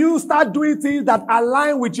 When you start doing things that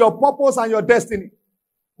align with your purpose and your destiny,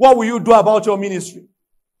 what will you do about your ministry?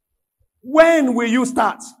 When will you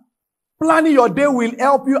start? Planning your day will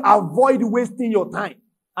help you avoid wasting your time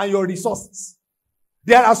and your resources.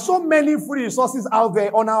 There are so many free resources out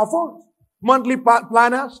there on our phones. Monthly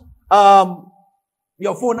planners,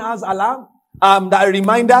 your phone has alarm, that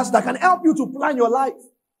reminders that can help you to plan your life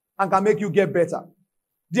and can make you get better.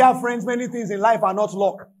 Dear friends, many things in life are not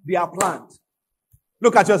luck. They are planned.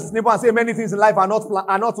 Look at your neighbor and say, many things in life are not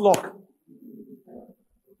luck.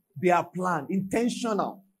 They are planned,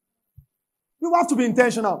 intentional. You have to be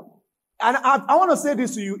intentional. And I want to say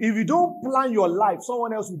this to you. If you don't plan your life,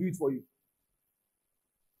 someone else will do it for you.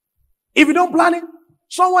 If you don't plan it,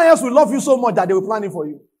 someone else will love you so much that they will plan it for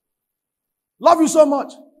you. Love you so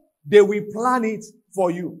much, they will plan it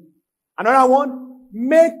for you. Another one,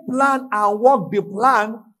 make plan and work the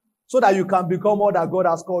plan so that you can become all that God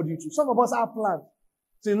has called you to. Some of us have plans.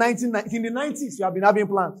 In the 90s, you have been having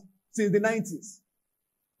plans. Since the 90s.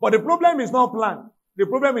 But the problem is not plan. The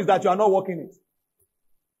problem is that you are not working it.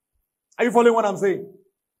 Are you following what I'm saying?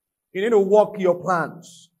 You need to work your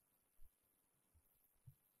plans.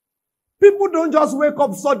 People don't just wake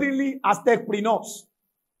up suddenly as techpreneurs.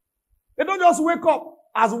 They don't just wake up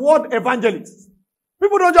as word evangelists.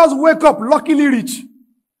 People don't just wake up luckily rich.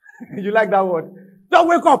 You like that word? Don't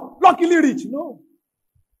wake up luckily rich. No.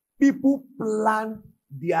 People plan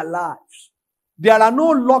their lives. There are no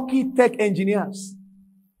lucky tech engineers.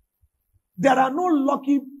 There are no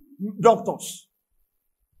lucky doctors.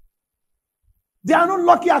 There are no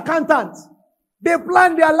lucky accountants. They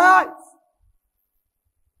plan their life.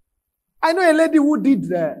 I know a lady who did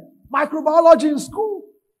microbiology in school.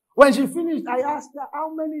 When she finished, I asked her,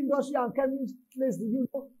 how many industry and chemist places do you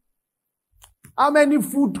know? How many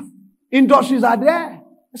food industries are there?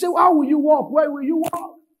 I said, how will you work? Where will you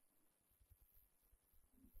work?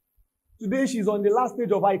 Today, she's on the last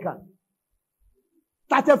stage of ICANN.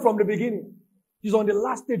 Started from the beginning. She's on the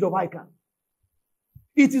last stage of ICANN.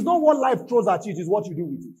 It is not what life throws at you, it is what you do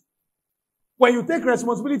with it. When you take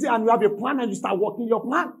responsibility and you have a plan and you start working your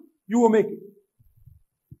plan, you will make it.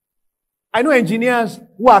 I know engineers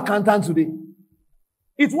who are accountants today.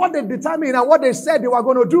 It's what they determined and what they said they were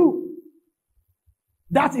going to do.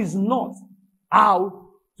 That is not how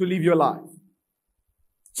to live your life.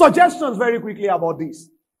 Suggestions very quickly about this.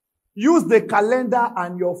 Use the calendar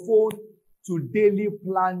and your phone to daily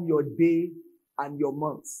plan your day and your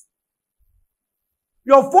month.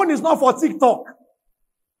 Your phone is not for TikTok.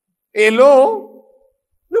 Hello?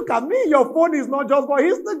 Look at me. Your phone is not just for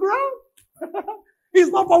Instagram. It's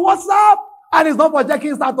not for WhatsApp. And it's not for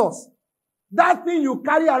checking status. That thing you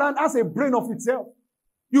carry around has a brain of itself.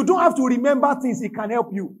 You don't have to remember things. It can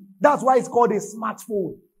help you. That's why it's called a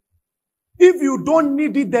smartphone. If you don't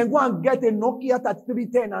need it, then go and get a Nokia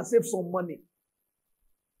 3310 and save some money.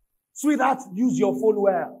 Sweetheart, use your phone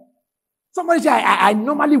well. Somebody say, I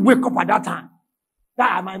normally wake up at that time.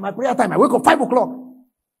 That my prayer time, I wake up 5 o'clock.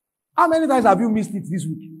 How many times have you missed it this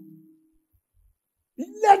week?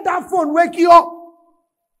 Let that phone wake you up.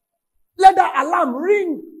 Let that alarm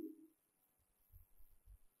ring.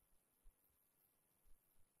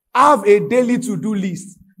 Have a daily to-do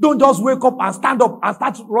list. Don't just wake up and stand up and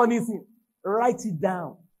start running things. Write it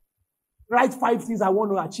down. Write 5 things I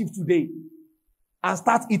want to achieve today. And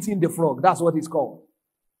start eating the frog. That's what it's called.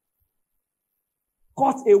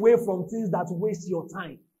 Cut away from things that waste your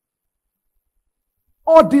time.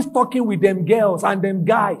 All this talking with them girls and them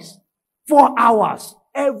guys. 4 hours.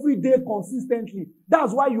 Every day consistently.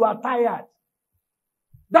 That's why you are tired.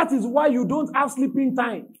 That is why you don't have sleeping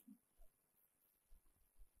time.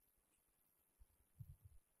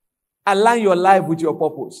 Align your life with your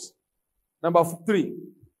purpose. Number 3.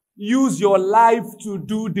 Use your life to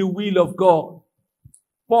do the will of God.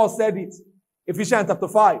 Paul said it. Ephesians chapter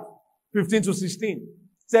 5, 15 to 16.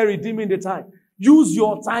 Say, redeeming the time. Use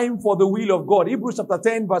your time for the will of God. Hebrews chapter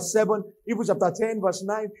 10 verse 7. Hebrews chapter 10 verse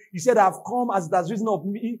 9. He said, I have come as it has written of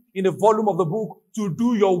me in the volume of the book to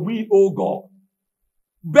do your will, O God.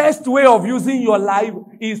 Best way of using your life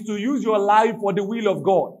is to use your life for the will of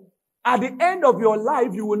God. At the end of your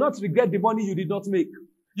life, you will not regret the money you did not make.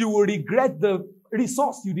 You will regret the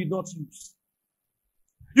resource you did not use.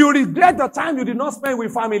 You will regret the time you did not spend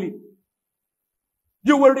with family.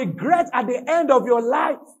 You will regret at the end of your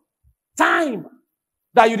life time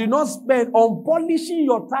that you did not spend on polishing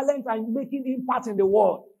your talent and making impact in the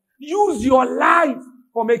world. Use your life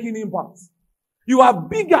for making impact. You are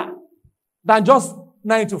bigger than just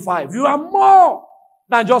 9 to 5. You are more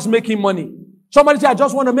than just making money. Somebody say, I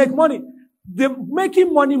just want to make money. The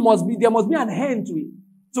making money there must be an end to it.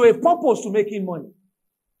 To a purpose to making money.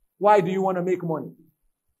 Why do you want to make money?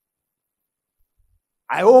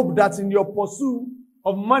 I hope that in your pursuit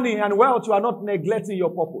of money and wealth, you are not neglecting your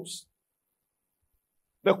purpose.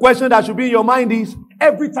 The question that should be in your mind is,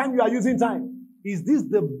 every time you are using time, is this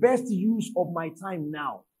the best use of my time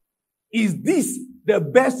now? Is this the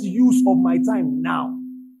best use of my time now?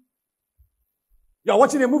 You are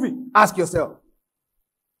watching a movie, ask yourself.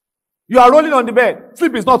 You are rolling on the bed,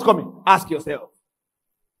 sleep is not coming, ask yourself.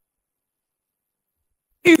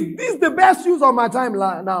 Is this the best use of my time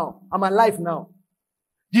now, and my life now?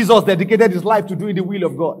 Jesus dedicated his life to doing the will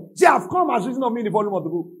of God. See, I've come as reason of me in the volume of the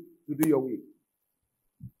book to do your will.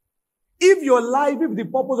 If the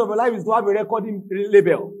purpose of your life is to have a recording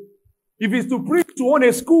label, if it's to preach, to own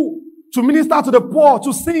a school, to minister to the poor,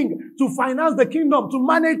 to sing, to finance the kingdom, to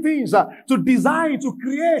manage things, to design, to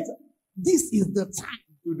create, this is the time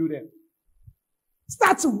to do them.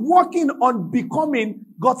 Start working on becoming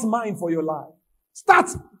God's mind for your life. Start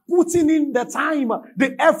putting in the time,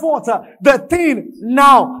 the effort, the thing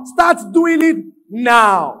now. Start doing it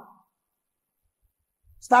now.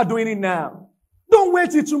 Start doing it now. Don't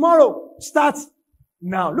wait till tomorrow. Start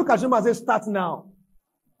now. Look at him and say, start now.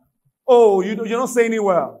 Oh, you're not saying it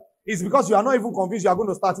well. It's because you are not even convinced you are going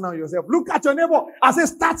to start now yourself. Look at your neighbor and say,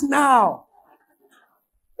 start now.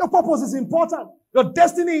 Your purpose is important. Your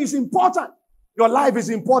destiny is important. Your life is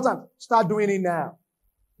important. Start doing it now.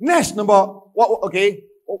 Next,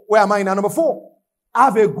 where am I now? Number 4.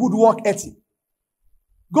 Have a good work ethic.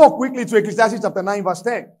 Go quickly to Ecclesiastes chapter 9 verse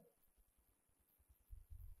 10.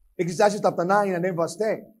 Ecclesiastes chapter 9 and then verse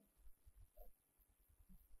 10.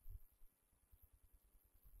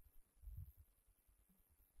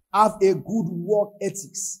 Have a good work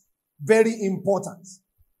ethics. Very important.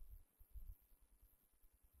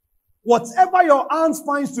 Whatever your hands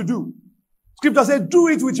finds to do, Scripture says, do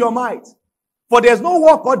it with your might. For there's no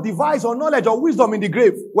work or device or knowledge or wisdom in the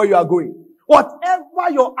grave where you are going. Whatever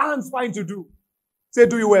your hands find to do, say,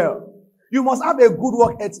 do it well. You must have a good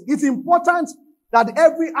work ethic. It's important that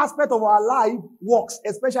every aspect of our life works,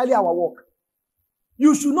 especially our work.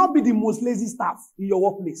 You should not be the most lazy staff in your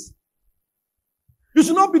workplace. You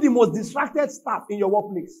should not be the most distracted staff in your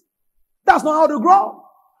workplace. That's not how to grow.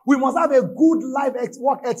 We must have a good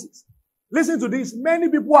work ethic. Listen to this. Many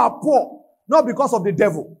people are poor, not because of the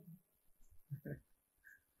devil.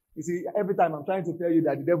 You see, every time I'm trying to tell you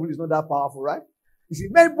that the devil is not that powerful, right? You see,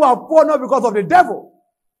 many people are poor not because of the devil.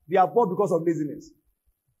 They are poor because of laziness.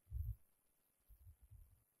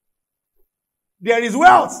 There is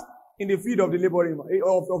wealth in the field of the laboring man,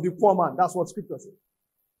 of the poor man. That's what Scripture says.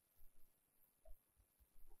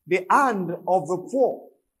 The hand of the poor,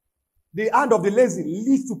 the hand of the lazy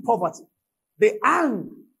leads to poverty. The hand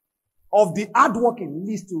of the hardworking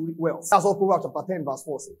leads to wealth. That's what Proverbs chapter 10 verse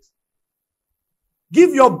 4 says.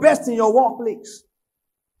 Give your best in your workplace.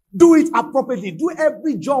 Do it appropriately. Do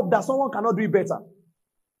every job that someone cannot do it better.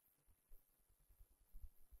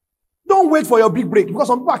 Don't wait for your big break, because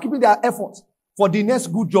some people are keeping their efforts for the next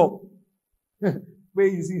good job. Where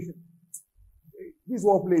you see, this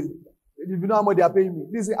workplace, if you know how much they are paying me.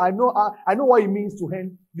 Listen, I know what it means to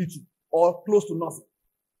earn little or close to nothing.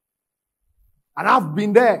 And I've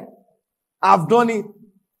been there. I've done it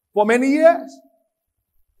for many years.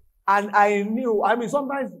 And I knew,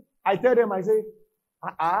 sometimes I tell them, I say,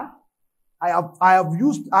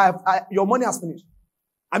 your money has finished.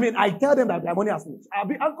 I tell them that their money has finished.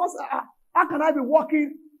 How can I be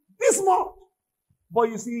working this much? But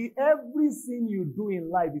you see, everything you do in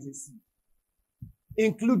life is a seed,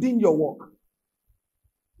 including your work.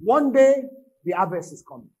 One day, the harvest is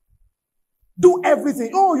coming. Do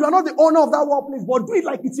everything. Oh, you are not the owner of that workplace, but do it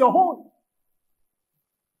like it's your own.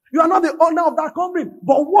 You are not the owner of that company,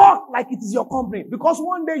 but work like it is your company. Because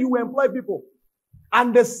one day you will employ people.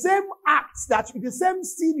 And the same acts, the same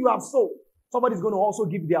seed you have sown, somebody's going to also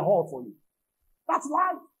give their all for you. That's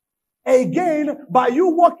life. Again, by you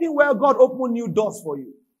working well, God open new doors for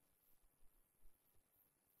you.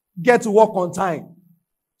 Get to work on time.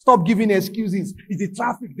 Stop giving excuses. It's the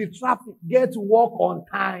traffic. Get to work on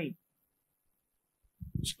time.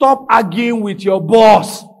 Stop arguing with your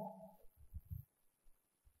boss.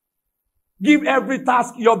 Give every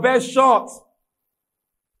task your best shot.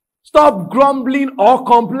 Stop grumbling or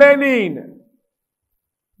complaining.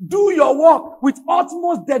 Do your work with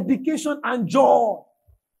utmost dedication and joy.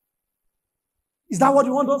 Is that what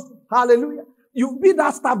you want us to? Hallelujah. You be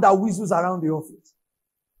that staff that whistles around the office.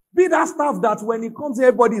 Be that staff that when it comes,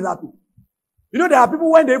 everybody is happy. You know, there are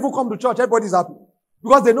people when they even come to church, everybody is happy.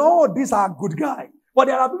 Because they know, oh, these are good guys. But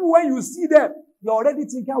there are people when you see them, you're already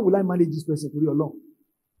thinking, how will I manage this person for real long?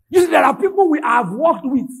 You see, there are people we have worked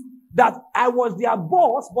with that I was their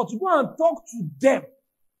boss, but to go and talk to them,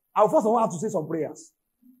 I will first of all have to say some prayers.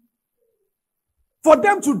 For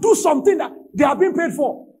them to do something that they have been paid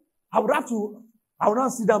for, I would not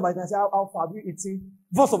sit down by and say, how far have you eaten?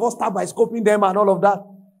 First of all, start by scoping them and all of that.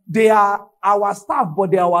 They are our staff,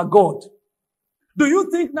 but they are our God. Do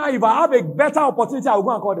you think now if I have a better opportunity, I will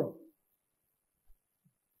go and call them?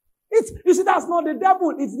 You see, that's not the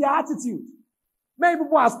devil, it's their attitude. Many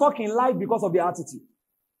people are stuck in life because of their attitude.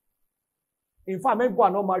 In fact, many people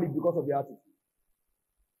are not married because of their attitude.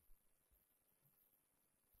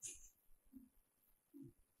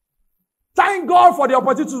 Thank God for the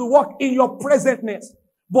opportunity to work in your presentness.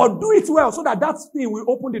 But do it well so that thing will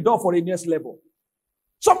open the door for a next level.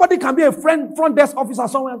 Somebody can be a front desk officer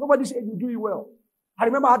somewhere and somebody say, you do it well. I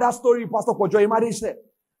remember how that story Pastor Kojo Imade said.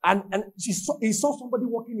 And he saw somebody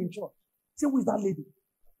walking in church. He said, who is that lady?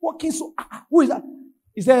 Walking so, who is that?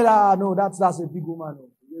 He said, no, that's a big woman.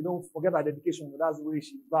 You don't forget her dedication. That's the way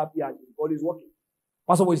she's happy and she's always working.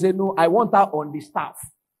 Pastor Kojo said, no, I want her on the staff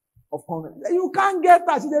of Congress. You can't get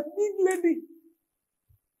her. She's a big lady.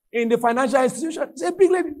 In the financial institution, she's a big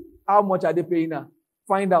lady. How much are they paying her?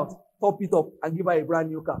 Find out. Top it up and give her a brand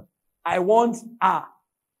new car. I want her.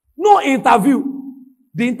 No interview.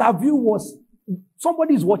 The interview was,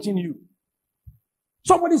 somebody is watching you.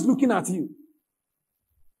 Somebody is looking at you.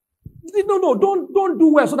 No, don't do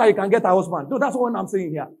well so that you can get a husband. No, that's not what I'm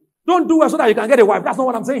saying here. Don't do well so that you can get a wife. That's not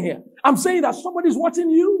what I'm saying here. I'm saying that somebody is watching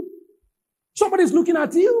you. Somebody is looking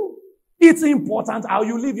at you. It's important how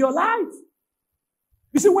you live your life.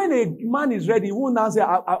 You see, when a man is ready, he won't now say,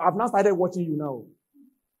 I've now started watching you now.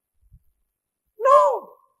 No.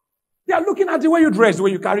 They are looking at the way you dress, the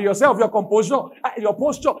way you carry yourself, your composure, your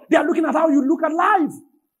posture. They are looking at how you look at life.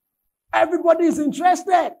 Everybody is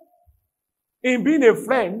interested in being a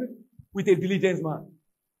friend with a diligent man.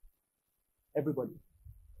 Everybody.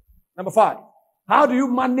 Number 5. How do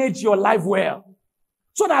you manage your life well?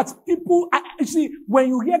 So that people, you see, when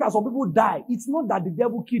you hear that some people die, it's not that the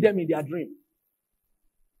devil killed them in their dream.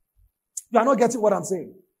 You are not getting what I'm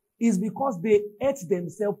saying. It's because they ate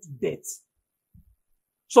themselves to death.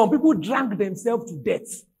 Some people drank themselves to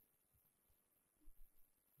death.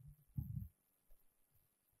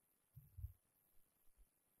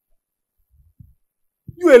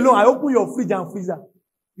 You alone, I open your fridge and freezer.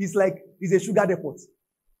 It's like, it's a sugar depot.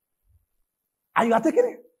 And you are taking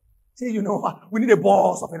it. Say, you know what? We need a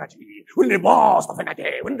burst of energy. We need a burst of energy.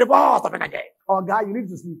 We need a burst of energy. Oh, guy, you need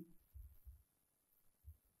to sleep.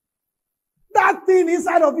 That thing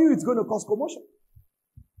inside of you is going to cause commotion.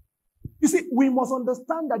 You see, we must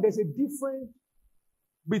understand that there's a difference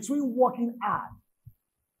between working hard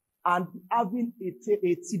and having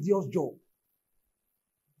a tedious job.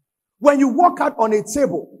 When you work out on a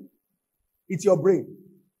table, it's your brain.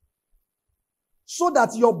 So that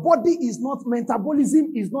your body is not,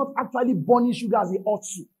 metabolism is not actually burning sugar as it ought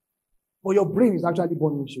to. But your brain is actually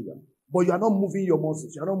burning sugar. But you are not moving your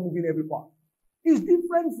muscles. You are not moving every part. It's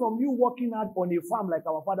different from you working out on a farm like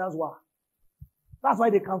our fathers were. That's why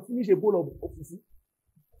they can finish a bowl of fufu,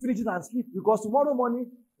 finish it and sleep. Because tomorrow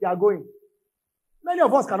morning, they are going. Many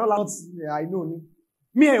of us cannot last, I know.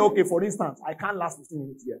 Me, okay, for instance, I can't last 15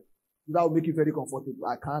 minutes here. That will make you very comfortable.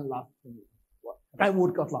 I can't last 15 minutes. I can't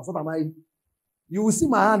hold cutlass. What am I? You will see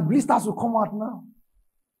my hand, blisters will come out now.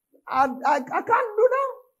 I can't do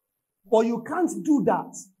that. But you can't do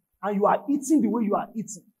that. And you are eating the way you are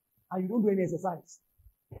eating. And you don't do any exercise.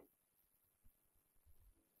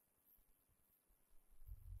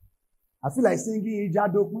 I feel like singing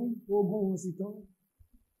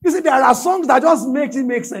You see, there are songs that just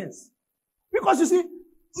make sense. Because you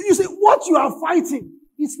see, what you are fighting,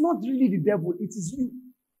 it's not really the devil, it is you.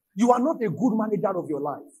 You are not a good manager of your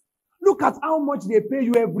life. Look at how much they pay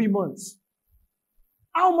you every month.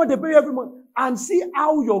 How much they pay you every month. And see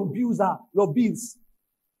how your bills are, your bills.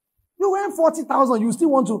 You earn 40,000, you still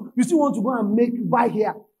want to go and buy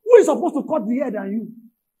hair. Who is supposed to cut the hair than you?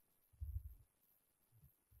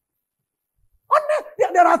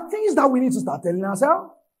 And there are things that we need to start telling ourselves.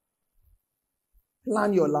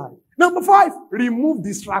 Plan your life. Number 5, remove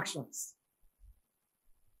distractions.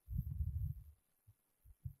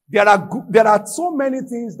 There are so many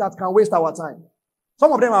things that can waste our time.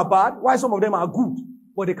 Some of them are bad, while some of them are good,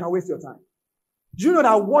 but they can waste your time. Do you know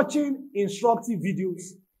that watching instructive videos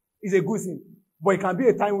is a good thing, but it can be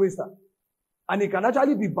a time waster? And it can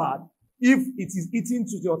actually be bad if it is eating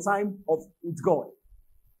to your time with God.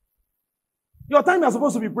 Your time you're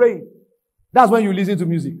supposed to be praying. That's when you listen to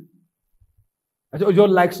music. I just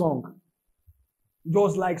like song.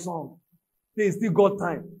 Just like song. They still got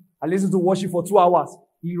time. I listen to worship for 2 hours.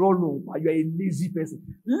 You are a lazy person.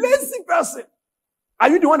 Lazy person. Are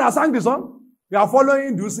you the one that sang the song? You are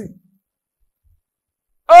following Dusi.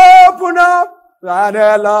 Open up, and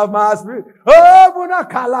I love my spirit. Open up,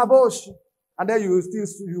 calabosh. And then you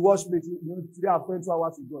watch me. Today I spent 2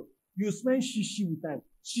 hours with God. You spend shishi with time.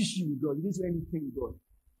 Shishi with God. You didn't do anything with God.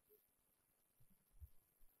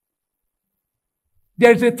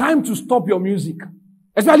 There is a time to stop your music.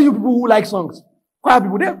 Especially you people who like songs. Quiet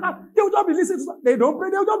people. They will just be listening to songs. They don't pray.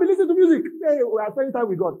 They will just be listening to music. We are spending time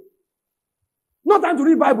with God. No time to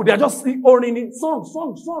read Bible. They are just owning it.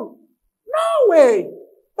 Song. No way.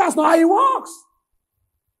 That's not how it works.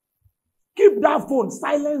 Keep that phone.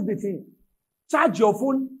 Silence the thing. Charge your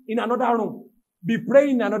phone in another room. Be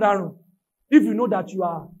praying in another room. If you know that you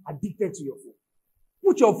are addicted to your phone.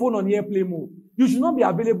 Put your phone on airplane mode. You should not be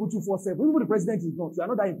available 24/7. Even the president is not. You are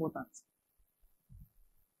not that important.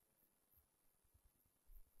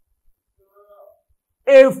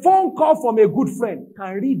 A phone call from a good friend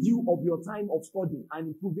can rid you of your time of studying and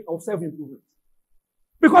improving, of self-improvement.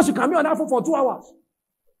 Because you can be on that phone for 2 hours.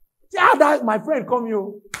 See how that my friend come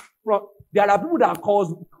here. There are people that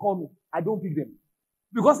call me. I don't pick them.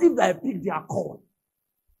 Because if I pick their call,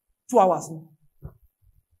 2 hours.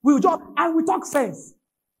 We talk sense.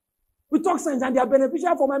 We talk sense and they are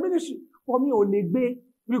beneficial for my ministry. For me, only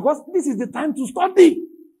because this is the time to study.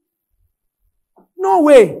 No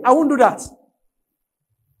way. I won't do that.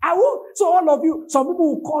 I won't. So all of you, some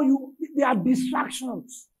people will call you, they are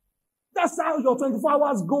distractions. That's how your 24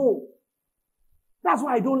 hours go. That's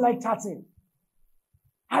why I don't like chatting.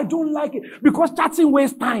 I don't like it. Because chatting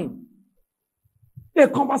wastes time. A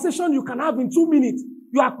conversation you can have in 2 minutes.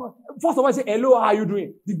 First of all, say, hello, how are you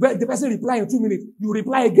doing? The person reply in 2 minutes. You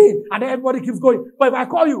reply again. And then everybody keeps going. But if I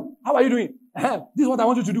call you, how are you doing? This is what I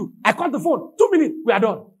want you to do. I call the phone. 2 minutes. We are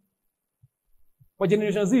done. But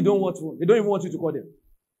Generation Z don't want to. They don't even want you to call them.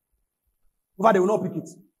 But they will not pick it.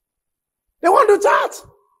 They want to chat.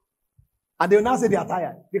 And they will now say they are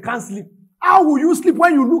tired. They can't sleep. How will you sleep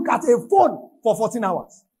when you look at a phone for 14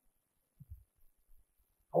 hours?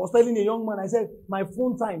 I was telling a young man, I said, my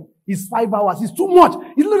phone time is 5 hours. It's too much.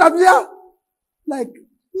 He looked at me like,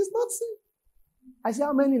 it's not safe. I said,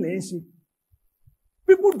 how many lens?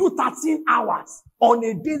 People do 13 hours on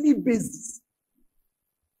a daily basis.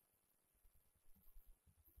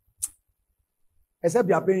 Except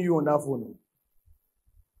they are paying you on that phone.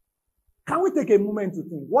 Can we take a moment to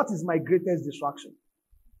think, what is my greatest distraction?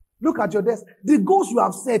 Look at your desk. The goals you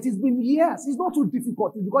have set, it's been years. It's not too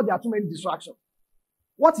difficult. It's because there are too many distractions.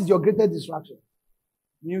 What is your greatest distraction?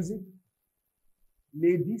 Music,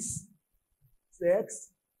 ladies,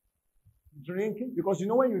 sex, drinking. Because you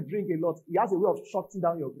know when you drink a lot, it has a way of shutting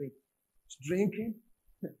down your brain. Drinking.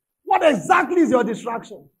 What exactly is your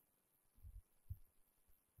distraction?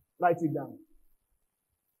 Write it down.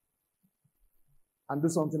 And do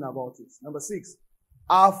something about it. Number 6,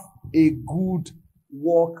 have a good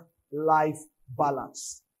work-life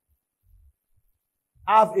balance.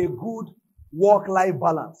 Have a good work-life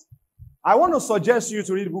balance. I want to suggest you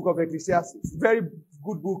to read the book of Ecclesiastes. Very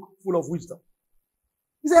good book, full of wisdom.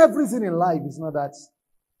 He said everything in life is not that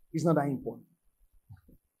important.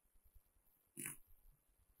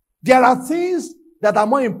 There are things that are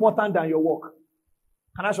more important than your work.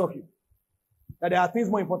 Can I shock you? That there are things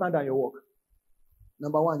more important than your work.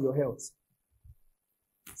 Number 1, your health.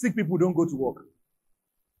 Sick people don't go to work.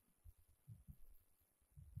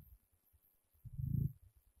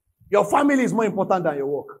 Your family is more important than your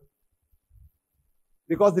work.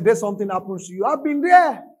 Because the day something happens to you, I've been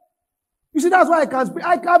there. You see, that's why I can't speak.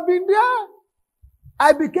 I have been there.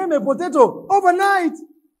 I became a potato overnight.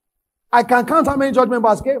 I can count how many church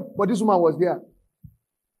members came, but this woman was there.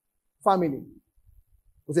 Family.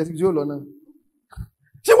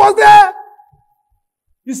 She was there.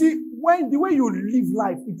 You see, the way you live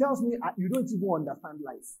life, it tells me you don't even understand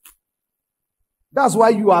life. That's why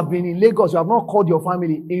you have been in Lagos. You have not called your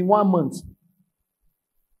family in 1 month.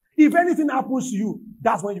 If anything happens to you,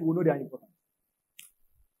 that's when you will know they are important.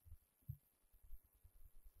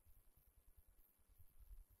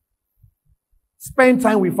 Spend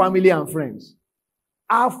time with family and friends.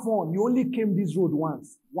 Have fun. You only came this road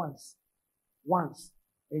once.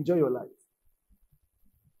 Enjoy your life.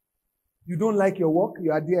 You don't like your work,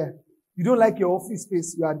 you are there. You don't like your office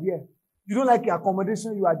space, you are there. You don't like your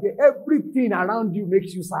accommodation, you are there. Everything around you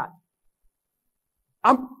makes you sad.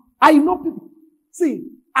 I know people. See,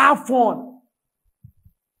 have fun.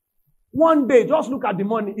 One day, just look at the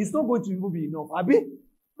money. It's not going to even be enough. Abi,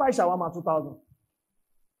 buy shawarma 2,000.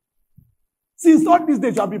 Since all these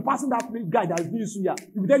days, you have been passing that guy that is doing suya.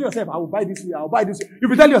 You will tell yourself, I will buy this suya, I will buy this suya. You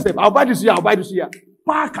will tell yourself, I will buy this suya, I will buy this suya.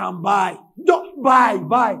 Pack and buy. Just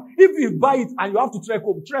buy. If you buy it and you have to trek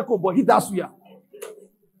home, but hit that suya.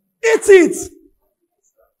 Eat it.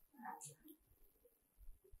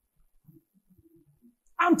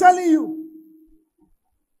 I'm telling you.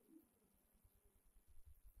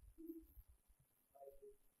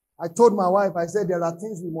 I told my wife, I said, there are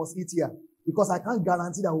things we must eat here. Because I can't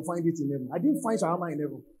guarantee that we'll find it in heaven. I didn't find shawarma in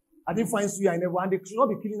heaven. I didn't find suya in heaven. And they should not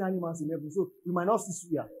be killing animals in heaven. So we might not see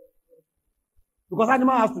suya. Because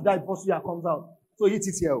animal has to die before suya comes out. So eat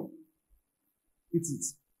it here. Eat it.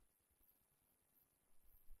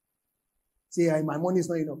 Say, my money is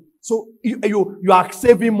not enough. So you are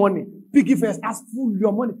saving money. Piggy first has full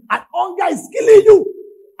your money. And hunger is killing you.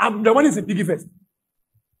 And the money is in piggy first.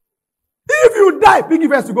 If you die, piggy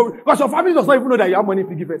first to go. Because your family does not even know that you have money in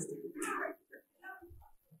piggy first.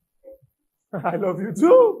 I love you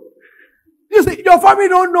too. You see, your family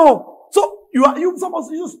don't know. So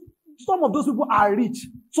some of those people are rich.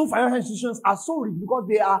 Some financial institutions are so rich because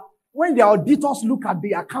when their auditors look at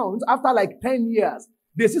the accounts after like 10 years,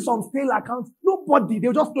 they see some stale accounts. Nobody,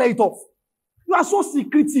 they'll just clear it off. You are so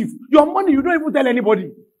secretive. Your money, you don't even tell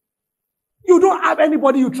anybody. You don't have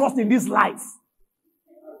anybody you trust in this life.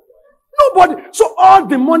 Nobody. So all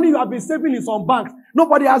the money you have been saving in some banks,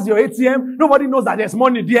 nobody has your ATM. Nobody knows that there's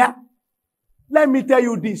money there. Let me tell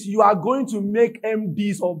you this. You are going to make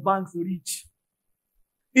MDs of banks rich.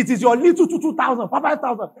 It is your little 2,000,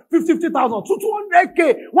 5,000, 50,000,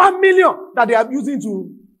 200K, 1 million that they are using to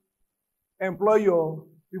employ your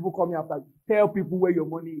people coming after you. Tell people where your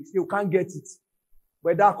money is. You can't get it.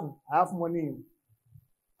 But Daku, I have money.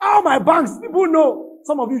 All my banks, people know.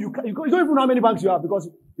 Some of you don't even know how many banks you have because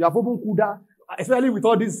you have opened Kuda, especially with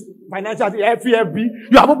all these financial, FEFB,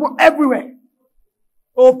 you have opened everywhere.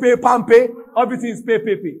 Oh, pay, pay, everything is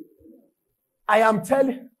pay. I am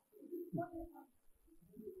telling.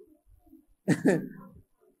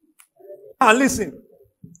 And listen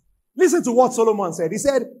to what Solomon said. He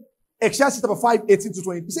said, Ecclesiastes chapter 5, 18 to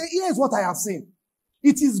 20. He said, here is what I have seen.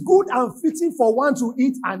 It is good and fitting for one to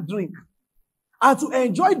eat and drink, and to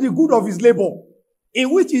enjoy the good of his labor, in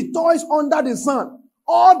which he toils under the sun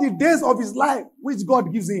all the days of his life, which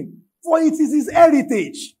God gives him. For it is his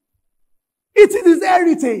heritage. It is his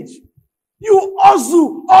heritage. You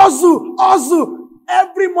hustle.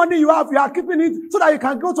 Every money you have, you are keeping it so that you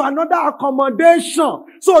can go to another accommodation.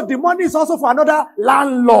 So the money is also for another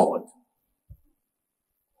landlord.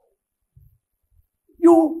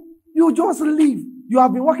 You just live. You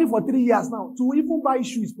have been working for 3 years now. To even buy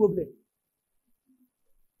shoes is problem.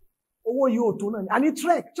 And you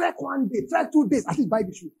trek 1 day, trek 2 days, at least buy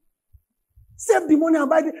the shoe. Save the money and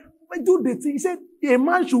buy the, do the thing. He said, a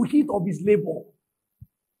man should eat of his labor.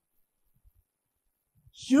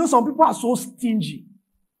 You know, some people are so stingy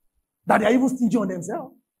that they are even stingy on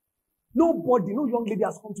themselves. No young lady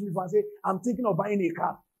has come to me and say, I'm thinking of buying a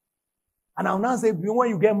car. And I'll now say, when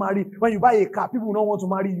you get married, when you buy a car, people will not want to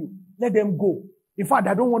marry you. Let them go. In fact,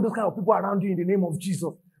 I don't want those kind of people around you in the name of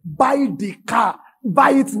Jesus. Buy the car.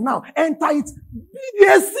 Buy it now. Enter it.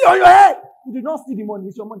 BDSC on your head. You did not steal the money.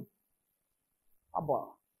 It's your money. Abba.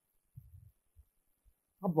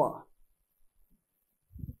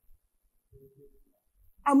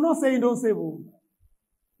 I'm not saying don't save.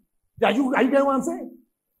 Are you getting what I'm saying?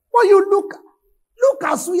 But you look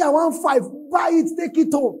at suya 1.5. Buy it. Take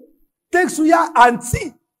it home. Take suya and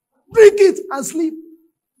tea. Drink it and sleep.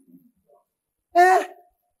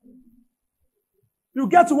 You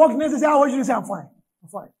get to work next day, say, how are you? Say, I'm fine.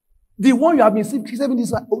 The one you have been saving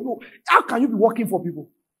this, how can you be working for people?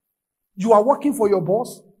 You are working for your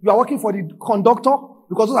boss. You are working for the conductor,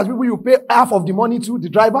 because those are people you pay half of the money to, the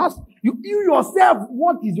drivers. You yourself,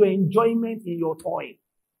 what is your enjoyment in your toil?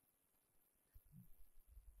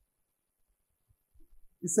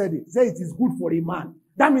 He said it. He said it is good for a man.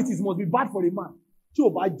 That means it must be bad for a man. If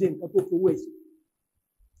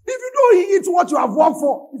you don't eat what you have worked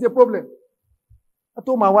for, it's a problem. I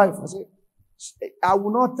told my wife, I said, I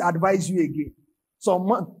will not advise you again. Some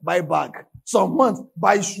month, buy bag. Some month,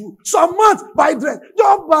 buy shoe. Some month, buy dress.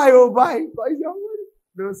 Don't buy. Because your money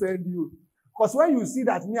don't send you. Because when you see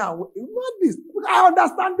that, not this. I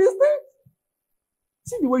understand this thing.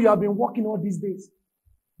 See the way you have been working all these days.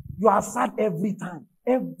 You are sad every time.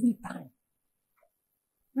 Every time.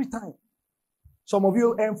 Some of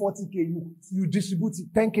you earn 40K, you distribute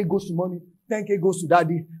it. 10K goes to money, 10K goes to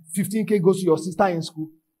daddy, 15K goes to your sister in school.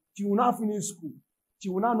 She will not finish school. She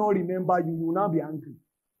will not remember you. You will not be angry.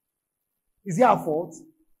 Is it her fault?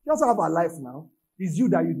 You also have a life now. It's you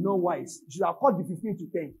that you know wise. You should have cut the 15 to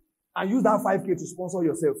 10 and use that 5K to sponsor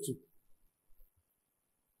yourself too.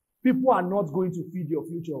 People are not going to feed your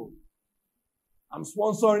future. I'm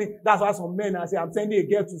sponsoring. That's why some men, I say, I'm sending a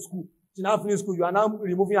girl to school. She now finish school. You are now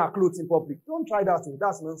removing her clothes in public. Don't try that thing.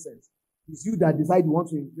 That's nonsense. It's you that decide you want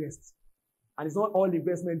to invest. And it's not all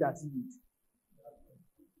investment that you need.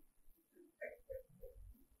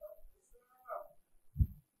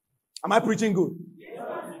 Am I preaching good?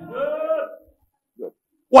 Good.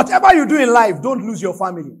 Whatever you do in life, don't lose your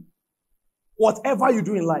family. Whatever you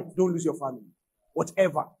do in life, don't lose your family.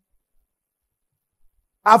 Whatever.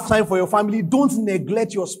 Have time for your family. Don't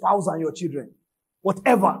neglect your spouse and your children.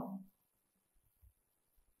 Whatever.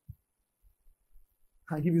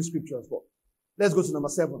 I'll give you scriptures, but let's go to number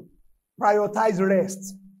 7. Prioritize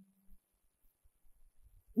rest.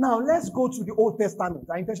 Now, let's go to the Old Testament.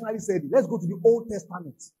 I intentionally said it. Let's go to the Old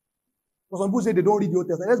Testament. Because some people say they don't read the Old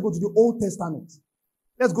Testament. Let's go to the Old Testament.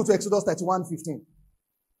 Let's go to Exodus 31:15.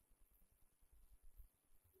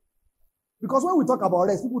 Because when we talk about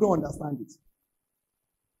rest, people don't understand it.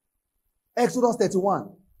 Exodus 31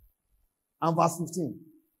 and verse 15.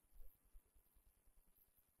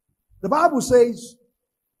 The Bible says,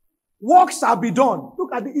 work shall be done.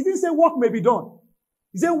 Look at it. It didn't say work may be done.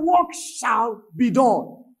 It said work shall be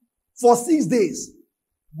done for 6 days.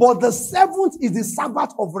 But the 7th is the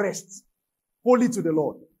Sabbath of rest, holy to the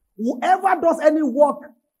Lord. Whoever does any work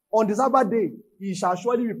on the Sabbath day, he shall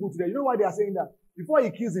surely be put to death. You know why they are saying that? Before he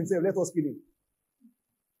kills himself, let us kill him.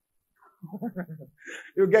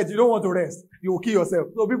 You don't want to rest. You will kill yourself.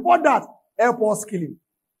 So before that, help us kill him.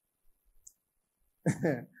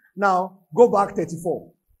 Now, go back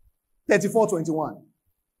 34. 34:21.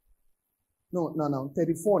 No.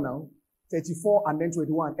 34 now. 34 and then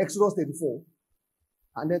 21. Exodus 34.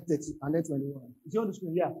 And then 30 and then 21. Is it on the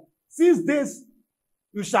screen? Yeah. 6 days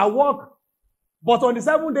you shall work, but on the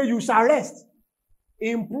 7th day you shall rest.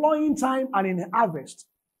 In plowing time and in harvest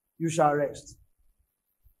you shall rest.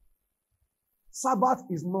 Sabbath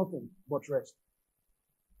is nothing but rest.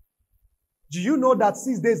 Do you know that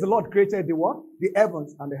 6 days the Lord created the what? The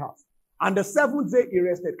heavens and the earth. And the 7th day he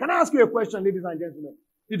rested. Can I ask you a question, ladies and gentlemen?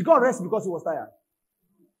 Did God rest because he was tired?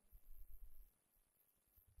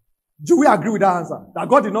 Do we agree with that answer? That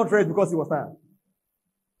God did not rest because he was tired?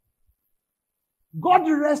 God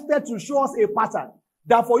rested to show us a pattern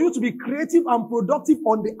that for you to be creative and productive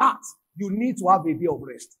on the earth, you need to have a day of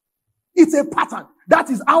rest. It's a pattern. That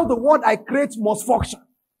is how the word I create must function.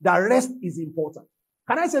 That rest is important.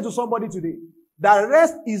 Can I say to somebody today that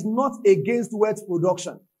rest is not against wealth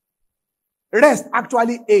production? Rest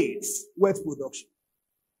actually aids wealth production.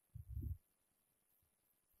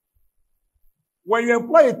 When you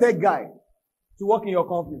employ a tech guy to work in your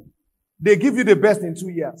company, they give you the best in 2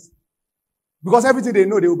 years. Because everything they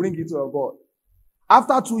know, they will bring it to your board.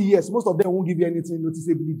 After 2 years, most of them won't give you anything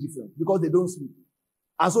noticeably different because they don't sleep.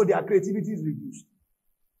 And so their creativity is reduced.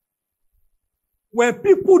 When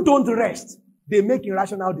people don't rest, they make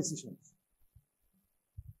irrational decisions.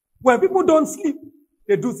 When people don't sleep,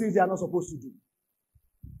 they do things they are not supposed to do.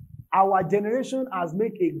 Our generation has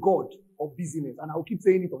made a god of busyness, and I will keep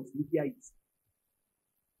saying it until you hear it.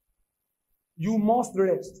 You must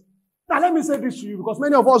rest. Now let me say this to you because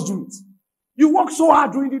many of us do it. You work so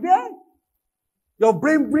hard during the day. Your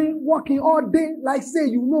brain working all day, like say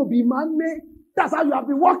you know be man-made. That's how you have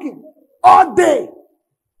been working all day.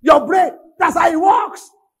 Your brain, that's how it works.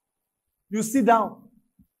 You sit down.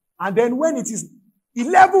 And then when it is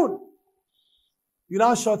 11, you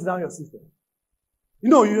now shut down your system. You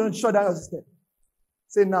know, you don't shut down your system.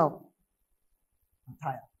 Say now, I'm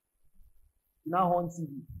tired. You now on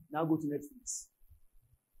TV. Now go to Netflix.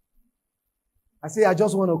 I say, I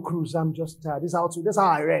just want to cruise. I'm just tired. This is how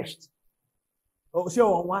I rest. Oh, say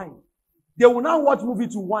unwind. They will now watch movie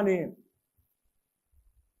to 1 a.m.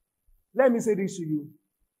 Let me say this to you.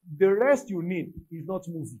 The rest you need is not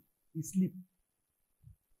movie. It's sleep.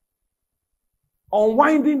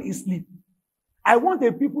 Unwinding is sleep. I want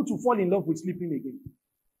the people to fall in love with sleeping again.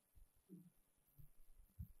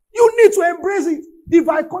 You need to embrace it. If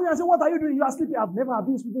I call you and say, what are you doing? You are sleeping. I've never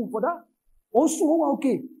abused people for that. Also,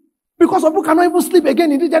 okay. Because some people cannot even sleep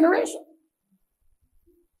again in this generation.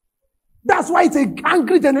 That's why it's an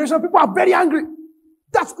angry generation. People are very angry.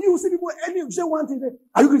 That's you see people, any say one thing,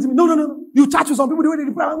 are you greeting me? No. You chat with some people the way they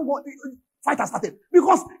reply, fight has started.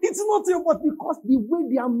 Because it's not about because the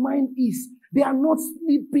way their mind is, they are not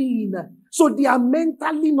sleeping. So they are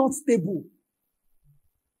mentally not stable.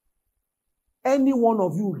 Any one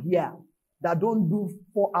of you here that don't do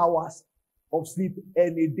 4 hours of sleep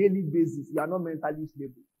on a daily basis, you are not mentally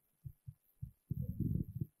stable.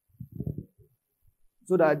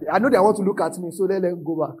 So that I know they want to look at me, so let them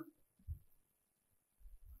go back.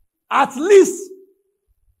 At least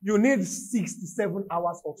you need 6 to 7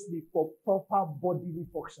 hours of sleep for proper bodily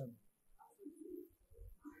function.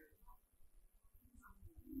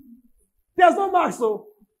 There's no mark, so.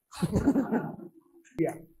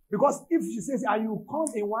 Yeah. Because if she says, and you come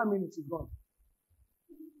in 1 minute, she's gone.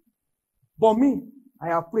 But me, I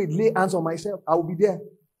have prayed, lay hands on myself, I will be there.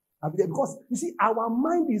 I'll be there. Because, you see, our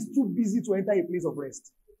mind is too busy to enter a place of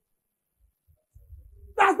rest.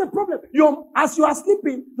 That's the problem. As you are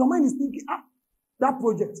sleeping, your mind is thinking, that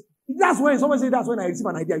project. That's when someone says, that's when I receive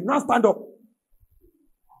an idea. You now stand up.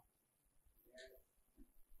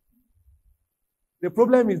 The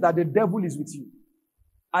problem is that the devil is with you.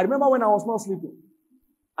 I remember when I was not sleeping.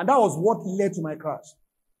 And that was what led to my crash.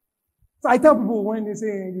 So I tell people when they say,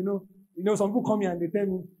 you know, some people come here and they tell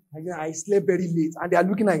me, I slept very late. And they are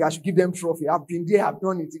looking like I should give them trophy. I've been there, I've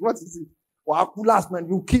done it. What is it? Well, last man,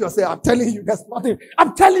 you kill yourself. I'm telling you, there's nothing.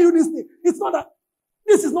 I'm telling you this thing. It's not that.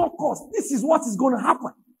 This is not cause. This is what is going to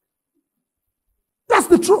happen. That's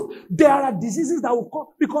the truth. There are diseases that will come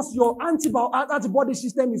because your antibody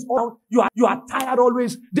system is on. You are tired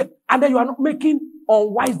always. And then you are not making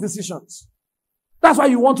unwise decisions. That's why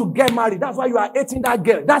you want to get married. That's why you are hating that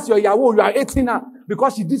girl. That's your Yahweh. You are hating her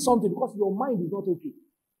because she did something. Because your mind is not okay.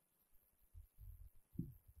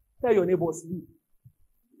 Tell your neighbor, sleep.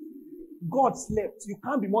 God slept. You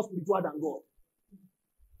can't be more spiritual than God.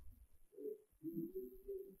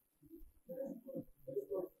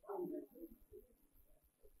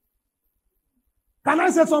 Can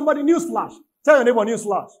I say somebody, newsflash? Tell your neighbor,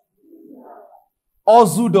 newsflash.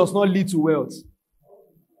 Hustle does not lead to wealth.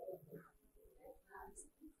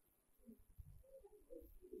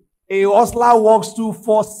 A hustler works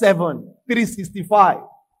 2-4-7, 365.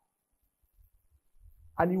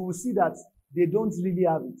 And you will see that they don't really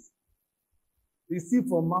have it. They see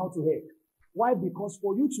from mouth to head. Why? Because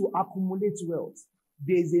for you to accumulate wealth,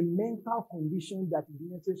 there is a mental condition that is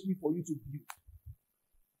necessary for you to build.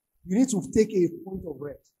 You need to take a point of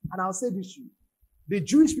rest. And I'll say this to you. The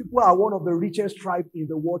Jewish people are one of the richest tribes in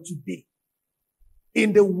the world today.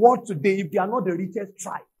 In the world today, if they are not the richest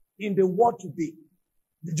tribe, in the world today,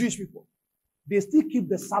 the Jewish people, they still keep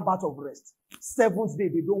the Sabbath of rest. 7th day,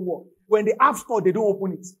 they don't work. When they have store, they don't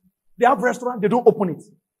open it. They have restaurant, they don't open it.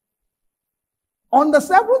 On the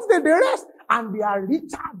 7th day, they rest, and they are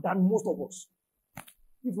richer than most of us.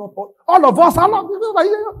 If not all of us are not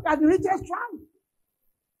the richest tribe.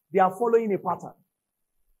 They are following a pattern.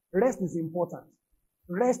 Rest is important.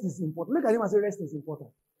 Rest is important. Look at him and say, rest is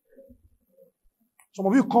important. Some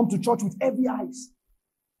of you come to church with heavy eyes.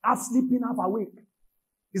 Half sleeping, half awake.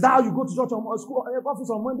 Is that how you go to church or school or office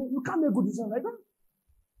on Monday? You can't make good decisions like that.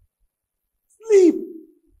 Sleep.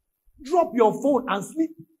 Drop your phone and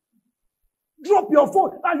sleep. Drop your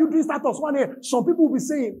phone. Now you do status 1 day. Some people will be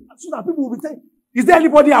saying, is there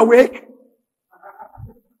anybody awake?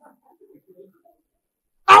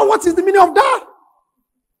 And what is the meaning of that?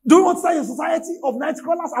 Do you want to start a society of night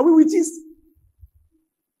crawlers? Are we witches?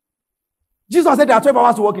 Jesus said there are 12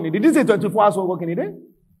 hours to work in a day. He didn't say 24 hours to work in a day.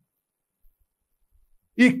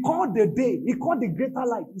 He called the day. He called the greater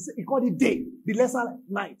light. He called it day. The lesser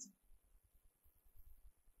night.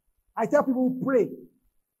 I tell people, pray.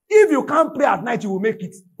 If you can't pray at night, you will make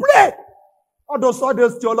it. Pray! All those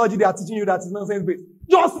theology they are teaching you that is nonsense based.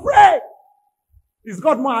 Just pray! Is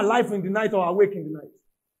God more alive in the night or awake in the night?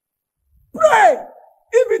 Pray!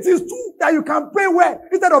 If it is true that you can pray well,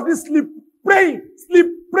 instead of this sleep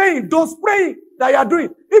praying, those praying that you are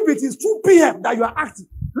doing. If it is 2 p.m. that you are acting,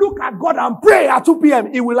 look at God and pray at 2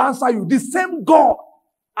 p.m. He will answer you. The same God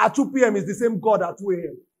at 2 p.m. is the same God at 2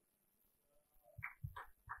 a.m.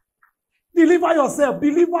 Deliver yourself.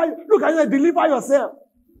 Look at you, deliver yourself.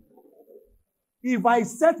 If I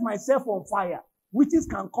set myself on fire, witches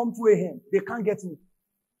can come 2 a.m. They can't get me.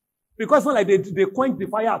 Because it's not like they quench the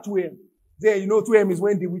fire at 2 a.m. 2 a.m. is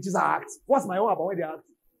when the witches are acting. What's my own about when they are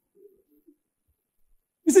acting?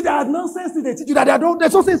 You see, there are nonsense they teach you that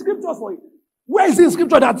there's also scriptures for it. Where is it in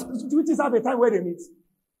scripture that witches have a time where they meet?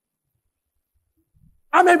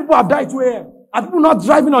 How many people have died 2 a.m.? Are people not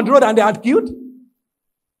driving on the road and they are killed?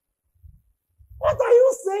 What are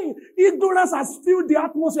you saying? Ignorance has filled the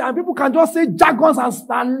atmosphere and people can just say jargons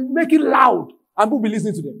and make it loud and people be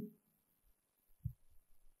listening to them.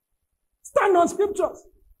 Stand on scriptures.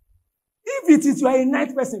 If it is you are a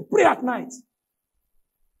night person, pray at night.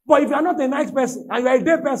 But if you are not a night person and you are a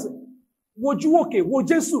day person, would you okay? Would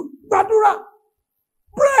Jesus? Badura.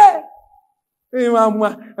 Pray.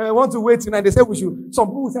 I want to wait tonight. They say we should. Some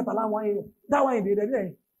people set alarm 1 a.m. That one in the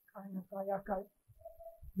day.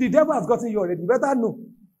 The devil has gotten you already. You better know.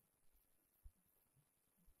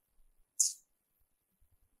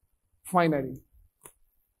 Finally,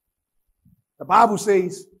 the Bible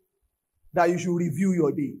says that you should review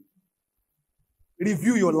your day.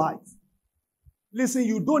 Review your life. Listen,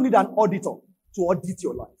 you don't need an auditor to audit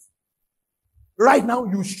your life. Right now,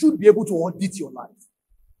 you should be able to audit your life.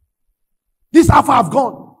 This is how far I've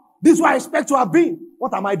gone. This is where I expect to have been.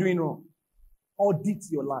 What am I doing wrong? Audit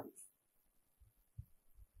your life.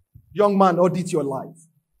 Young man, audit your life.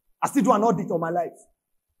 I still do an audit on my life.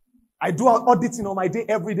 I do an auditing on my day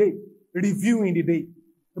every day. Reviewing the day.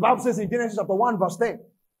 The Bible says in Genesis chapter 1 verse 10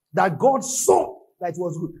 that God saw that it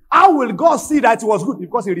was good. How will God see that it was good?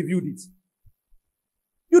 Because he reviewed it.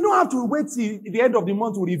 You don't have to wait till the end of the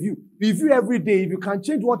month to review. Review every day. If you can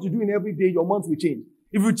change what you do in every day, your month will change.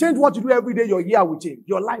 If you change what you do every day, your year will change.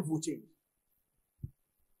 Your life will change.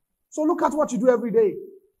 So look at what you do every day.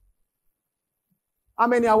 How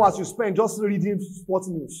many hours you spend just reading sports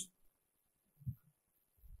news?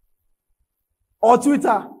 Or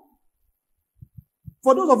Twitter.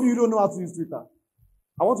 For those of you who don't know how to use Twitter,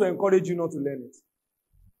 I want to encourage you not to learn it.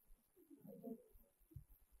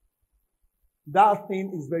 That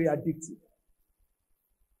thing is very addictive.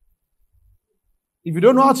 If you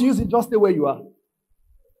don't know how to use it, just stay where you are.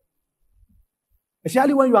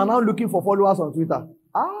 Especially when you are now looking for followers on Twitter.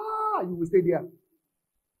 You will stay there.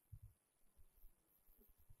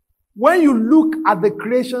 When you look at the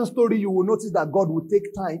creation story, you will notice that God will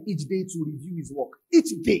take time each day to review his work.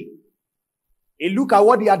 Each day. He looked at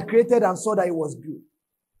what he had created and saw that it was good.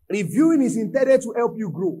 Reviewing is intended to help you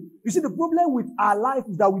grow. You see, the problem with our life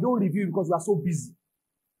is that we don't review because we are so busy.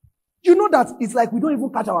 You know that it's like we don't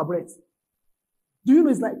even catch our breath. Do you know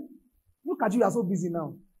it's like, look at you, you are so busy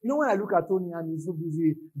now. You know when I look at Tony and he's so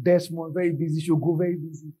busy, Desmond, very busy, she'll go very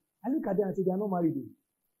busy. I look at them and say, they are not married.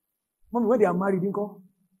 Mommy, when they are married,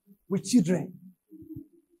 with children,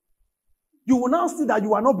 you will now see that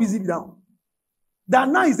you are not busy now. That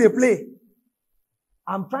now is a play.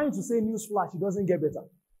 I'm trying to say newsflash, it doesn't get better.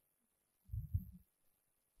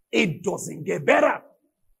 It doesn't get better.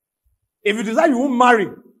 If you decide you won't marry,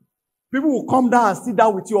 people will come down and sit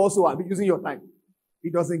down with you also and be using your time.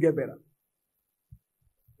 It doesn't get better.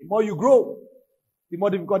 The more you grow, the more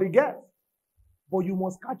difficult it gets. But you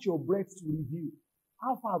must catch your breath to review.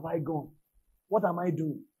 How far have I gone? What am I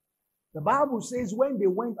doing? The Bible says when they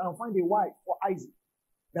went and found a wife for Isaac,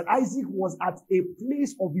 that Isaac was at a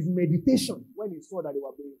place of his meditation when he saw that they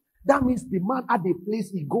were praying. That means the man had a place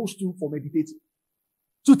he goes to for meditating.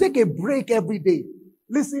 To take a break every day.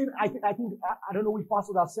 Listen, I don't know which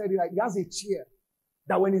pastor that said it, like he has a chair.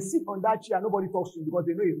 That when he sits on that chair, nobody talks to him because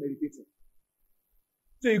they know he's meditating.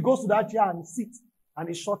 So he goes to that chair and sits and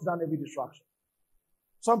he shuts down every distraction.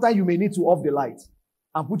 Sometimes you may need to off the light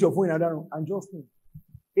and put your phone in another room and just think.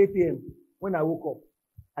 8 a.m. when I woke up,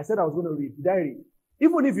 I said I was going to read. Did I read?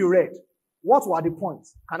 Even if you read, what were the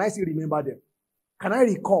points? Can I still remember them? Can I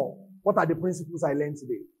recall what are the principles I learned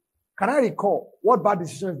today? Can I recall what bad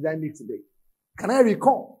decisions did I make today? Can I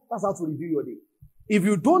recall? That's how to review your day. If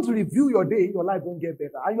you don't review your day, your life won't get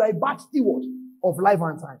better. And you are a bad steward of life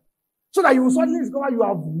and time. So that you will suddenly discover you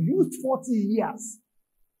have used 40 years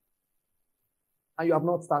and you have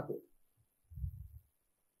not started.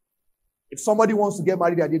 If somebody wants to get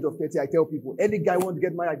married at the age of 30, I tell people, any guy wants to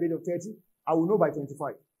get married at the age of 30, I will know by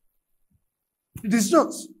 25.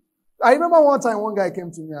 Decisions. I remember one time one guy came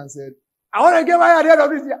to me and said, I want to get married at the end of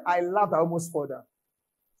this year. I laughed, I almost fell down.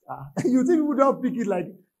 You think people don't pick it like,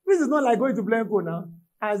 this is not like going to Blanco now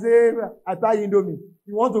and say, I buy Indomie.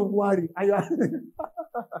 You want to marry. And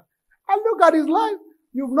look at his life.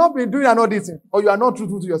 You've not been doing an auditing, or you are not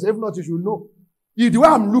truthful to yourself. If not, you should know. The way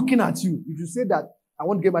I'm looking at you, if you say that, I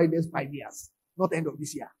want to get married in the next 5 years, not end of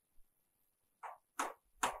this year.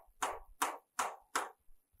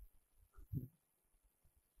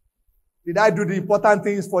 Did I do the important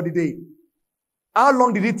things for the day? How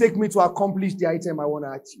long did it take me to accomplish the item I want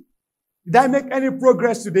to achieve? Did I make any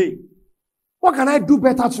progress today? What can I do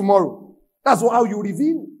better tomorrow? That's how you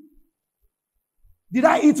review. Did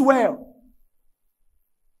I eat well?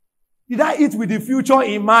 Did I eat with the future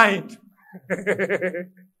in mind?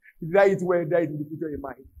 Did I eat well? Did I eat with the future in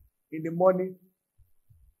mind? In the morning,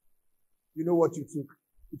 you know what you took?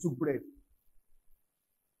 You took bread.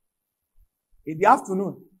 In the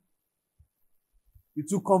afternoon, you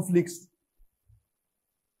took cornflakes.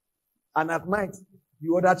 And at night,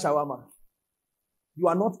 you ordered shawarma. You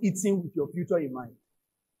are not eating with your future in mind.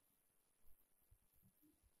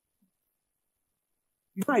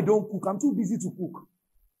 You know I don't cook. I'm too busy to cook.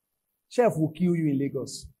 Chef will kill you in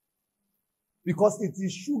Lagos. Because it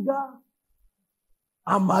is sugar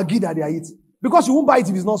and Maggi that they are eating. Because you won't buy it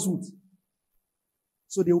if it's not sweet.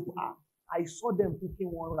 So they will, I saw them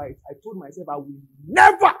cooking one rice. I told myself I will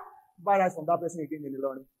never buy rice from that person again in the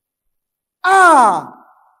morning. Ah!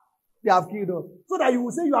 They have killed us. So that you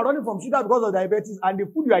will say you are running from sugar because of diabetes, and the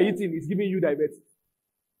food you are eating is giving you diabetes.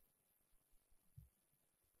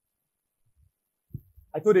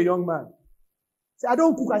 I told a young man, say, I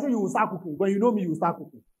don't cook. I said, you will start cooking. When you know me, you will start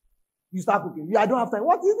cooking. You start cooking. I don't have time.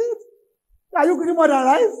 What is it? Are you cooking more than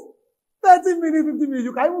rice? 30 minutes, 50 minutes.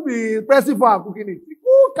 You can even be pressing for and cooking it.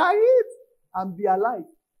 Cook and eat and be alive.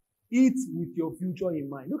 Eat with your future in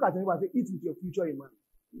mind. Look at me and say, eat with your future in mind.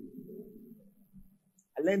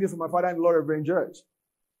 I learned this from my father in the Lord, Reverend George.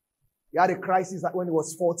 He had a crisis when he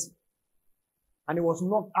was 40. And he was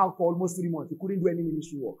knocked out for almost 3 months. He couldn't do any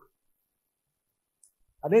ministry work.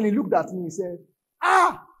 And then he looked at me and he said,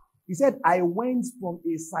 He said, I went from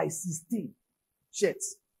a size 16 shirt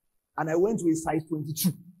and I went to a size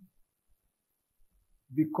 22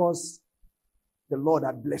 because the Lord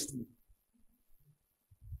had blessed me.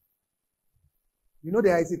 You know,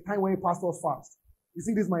 there is a time when pastors fast. You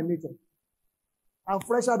see, this is my nature. I'm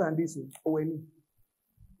fresher than this one.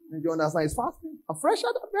 And you understand? It's fasting. I'm fresher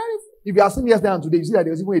than very. If you have seen me yesterday and today, you see that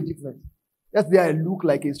there's even a difference. Yesterday, I look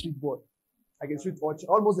like a street boy. Like a street watch.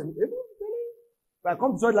 Almost. If I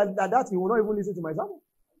come to church like that, he will not even listen to my sermon.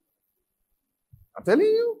 I'm telling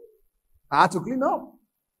you. I had to clean up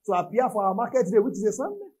to appear for our market today, which is a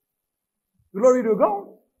Sunday. Glory to God.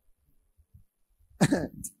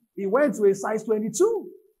 He went to a size 22.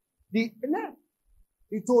 He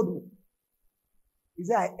told me. He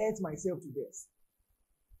said, I ate myself to death.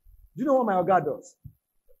 Do you know what my God does?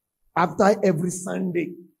 After every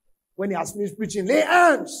Sunday, when he has finished preaching, lay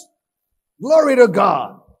hands. Glory to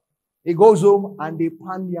God. He goes home and they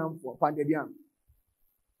pounded yam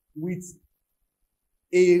with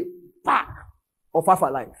a pack of Half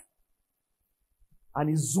Alive. And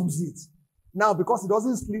he zooms it. Now, because he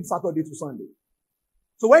doesn't sleep Saturday to Sunday.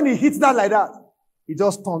 So when he hits that like that, he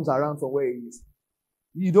just turns around from where he is.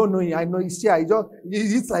 You don't know him. I know his chair. He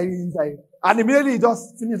hits like, and immediately he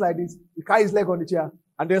just finishes like this. He carries his leg on the chair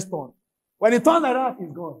and then turns. When he turns like that,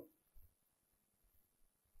 he's gone.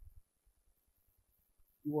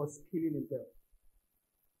 He was killing himself.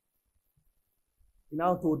 He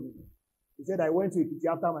now told me. He said, I went to Ekiti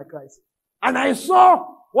after my crisis. And I saw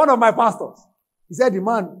one of my pastors. He said the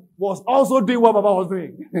man was also doing what Baba was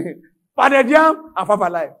doing. Pounded yam and Half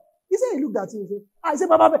Alive. He said, he looked at him and said, I said,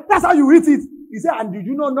 Baba, that's how you eat it. He said, and did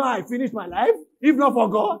you not know I finished my life? If not for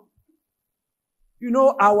God. You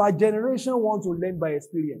know, our generation wants to learn by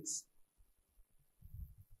experience.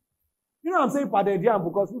 You know what I'm saying, pounded yam,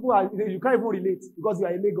 because you can't even relate because you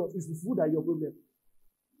are in Lagos. It's the food that is your problem.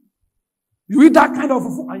 You eat that kind of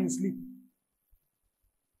food and you sleep.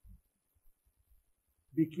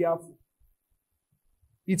 Be careful.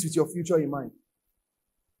 Eat with your future in mind.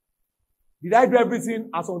 Did I do everything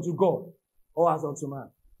as unto God or as unto man?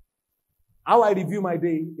 How I review my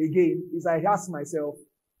day again is I ask myself,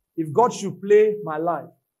 if God should play my life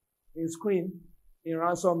in screen in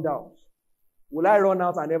ransomed house, will I run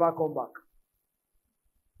out and never come back?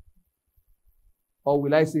 Or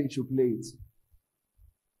will I say it should play it?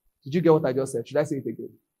 Did you get what I just said? Should I say it again?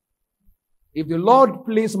 If the Lord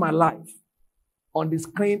plays my life on the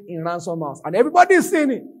screen in ransom house and everybody is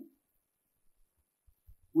seeing it,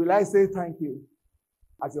 will I say thank you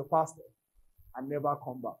as your pastor and never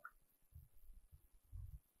come back?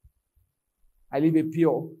 I live a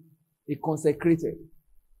pure, a consecrated,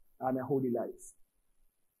 and a holy life.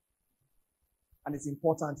 And it's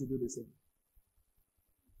important to do the same.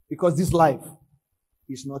 Because this life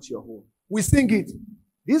is not your home. We sing it.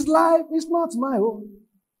 This life is not my own.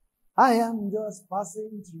 I am just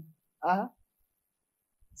passing through.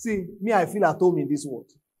 See, me, I feel at home in this world.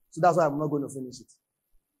 So that's why I'm not going to finish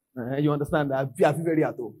it. You understand that? I feel very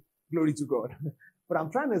at home. Glory to God. But I'm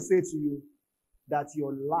trying to say to you that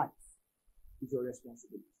your life is your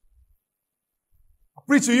responsibility. I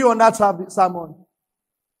preach to you on that sermon.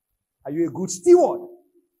 Are you a good steward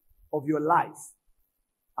of your life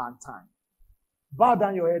and time? Bow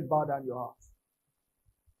down your head, bow down your heart.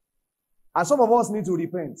 And some of us need to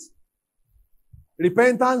repent.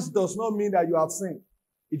 Repentance does not mean that you have sinned.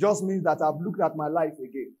 It just means that I've looked at my life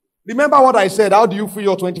again. Remember what I said. How do you feel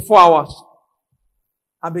your 24 hours?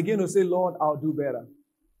 And begin to say, Lord, I'll do better.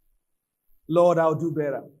 Lord, I'll do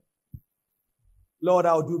better. Lord,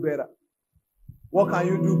 I'll do better. What can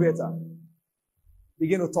you do better?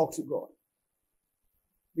 Begin to talk to God.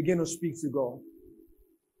 Begin to speak to God.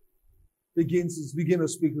 Begin to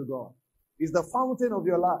speak to God. He's the fountain of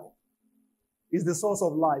your life. He's the source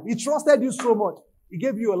of life. He trusted you so much. He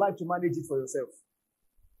gave you a life to manage it for yourself.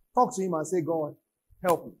 Talk to him and say, God,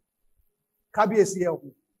 help me. Kabiyesi, help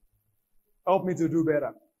me. Help me to do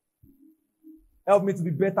better. Help me to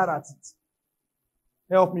be better at it.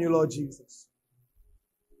 Help me, O Lord Jesus.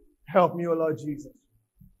 Help me, O Lord Jesus.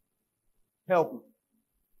 Help me.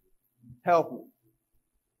 Help me.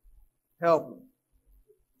 Help me.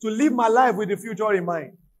 To live my life with the future in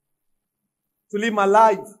mind. To live my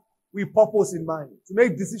life with purpose in mind. To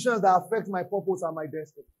make decisions that affect my purpose and my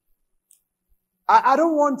destiny. I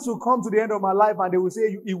don't want to come to the end of my life and they will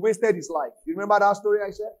say he wasted his life. You remember that story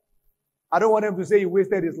I said? I don't want them to say he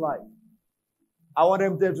wasted his life. I want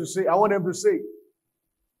them to say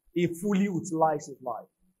he fully utilized his life.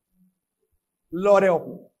 Lord, help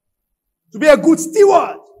me to be a good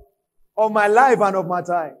steward of my life and of my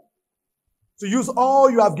time. To use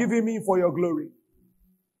all you have given me for your glory.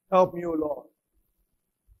 Help me, O Lord.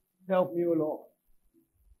 Help me, O Lord.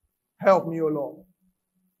 Help me, O Lord.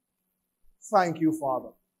 Thank you, Father.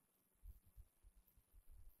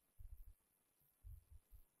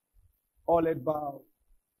 All head bowed.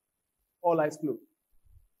 All eyes closed.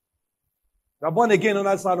 You are born again on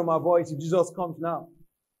that side of my voice. If Jesus comes now,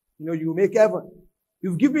 you will make heaven.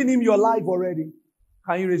 You've given him your life already.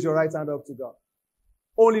 Can you raise your right hand up to God?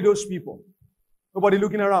 Only those people. Nobody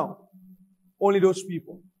looking around. Only those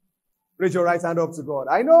people. Raise your right hand up to God.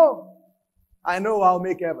 I know I'll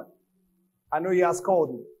make heaven. I know he has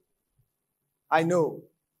called me. I know.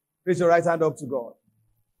 Raise your right hand up to God.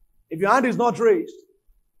 If your hand is not raised,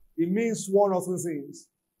 it means one or two things.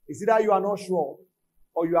 It's either you are not sure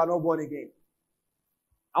or you are not born again.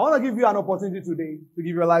 I want to give you an opportunity today to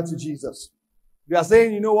give your life to Jesus. You are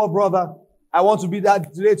saying, you know what, brother? I want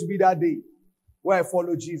today to be that day where I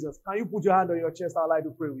follow Jesus. Can you put your hand on your chest? I'd like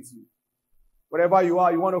to pray with you. Wherever you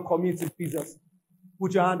are, you want to commit to Jesus.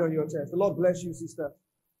 Put your hand on your chest. The Lord bless you, sister.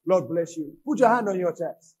 Lord bless you. Put your hand on your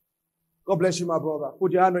chest. God bless you, my brother.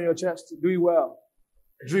 Put your hand on your chest. Do it well.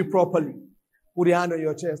 Do it properly. Put your hand on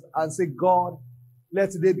your chest and say, God,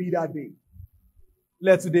 let today be that day.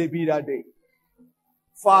 Let today be that day.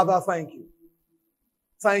 Father, thank you.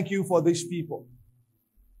 Thank you for these people.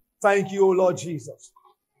 Thank you, O Lord Jesus.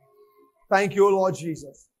 Thank you, O Lord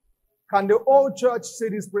Jesus. Can the whole church say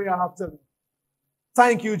this prayer after me?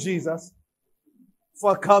 Thank you, Jesus,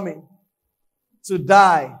 for coming to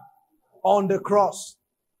die on the cross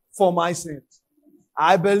for my sins.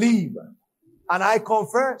 I believe and I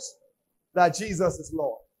confess that Jesus is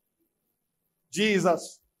Lord.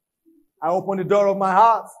 Jesus, I open the door of my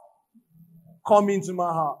heart. Come into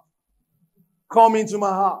my heart. Come into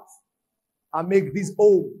my heart and make this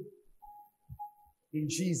home. In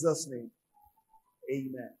Jesus' name,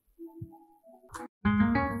 amen.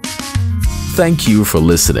 Thank you for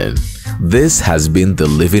listening. This has been The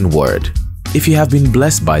Living Word. If you have been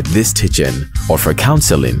blessed by this teaching, or for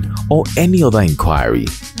counseling or any other inquiry,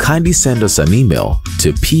 kindly send us an email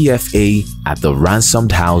to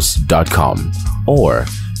pfa@theransomedhouse.com or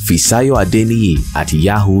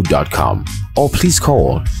fisayoadeniyi@yahoo.com, or please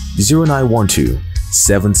call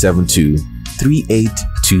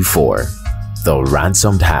 0912-772-3824. The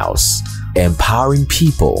Ransomed House, empowering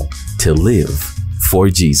people to live for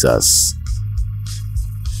Jesus.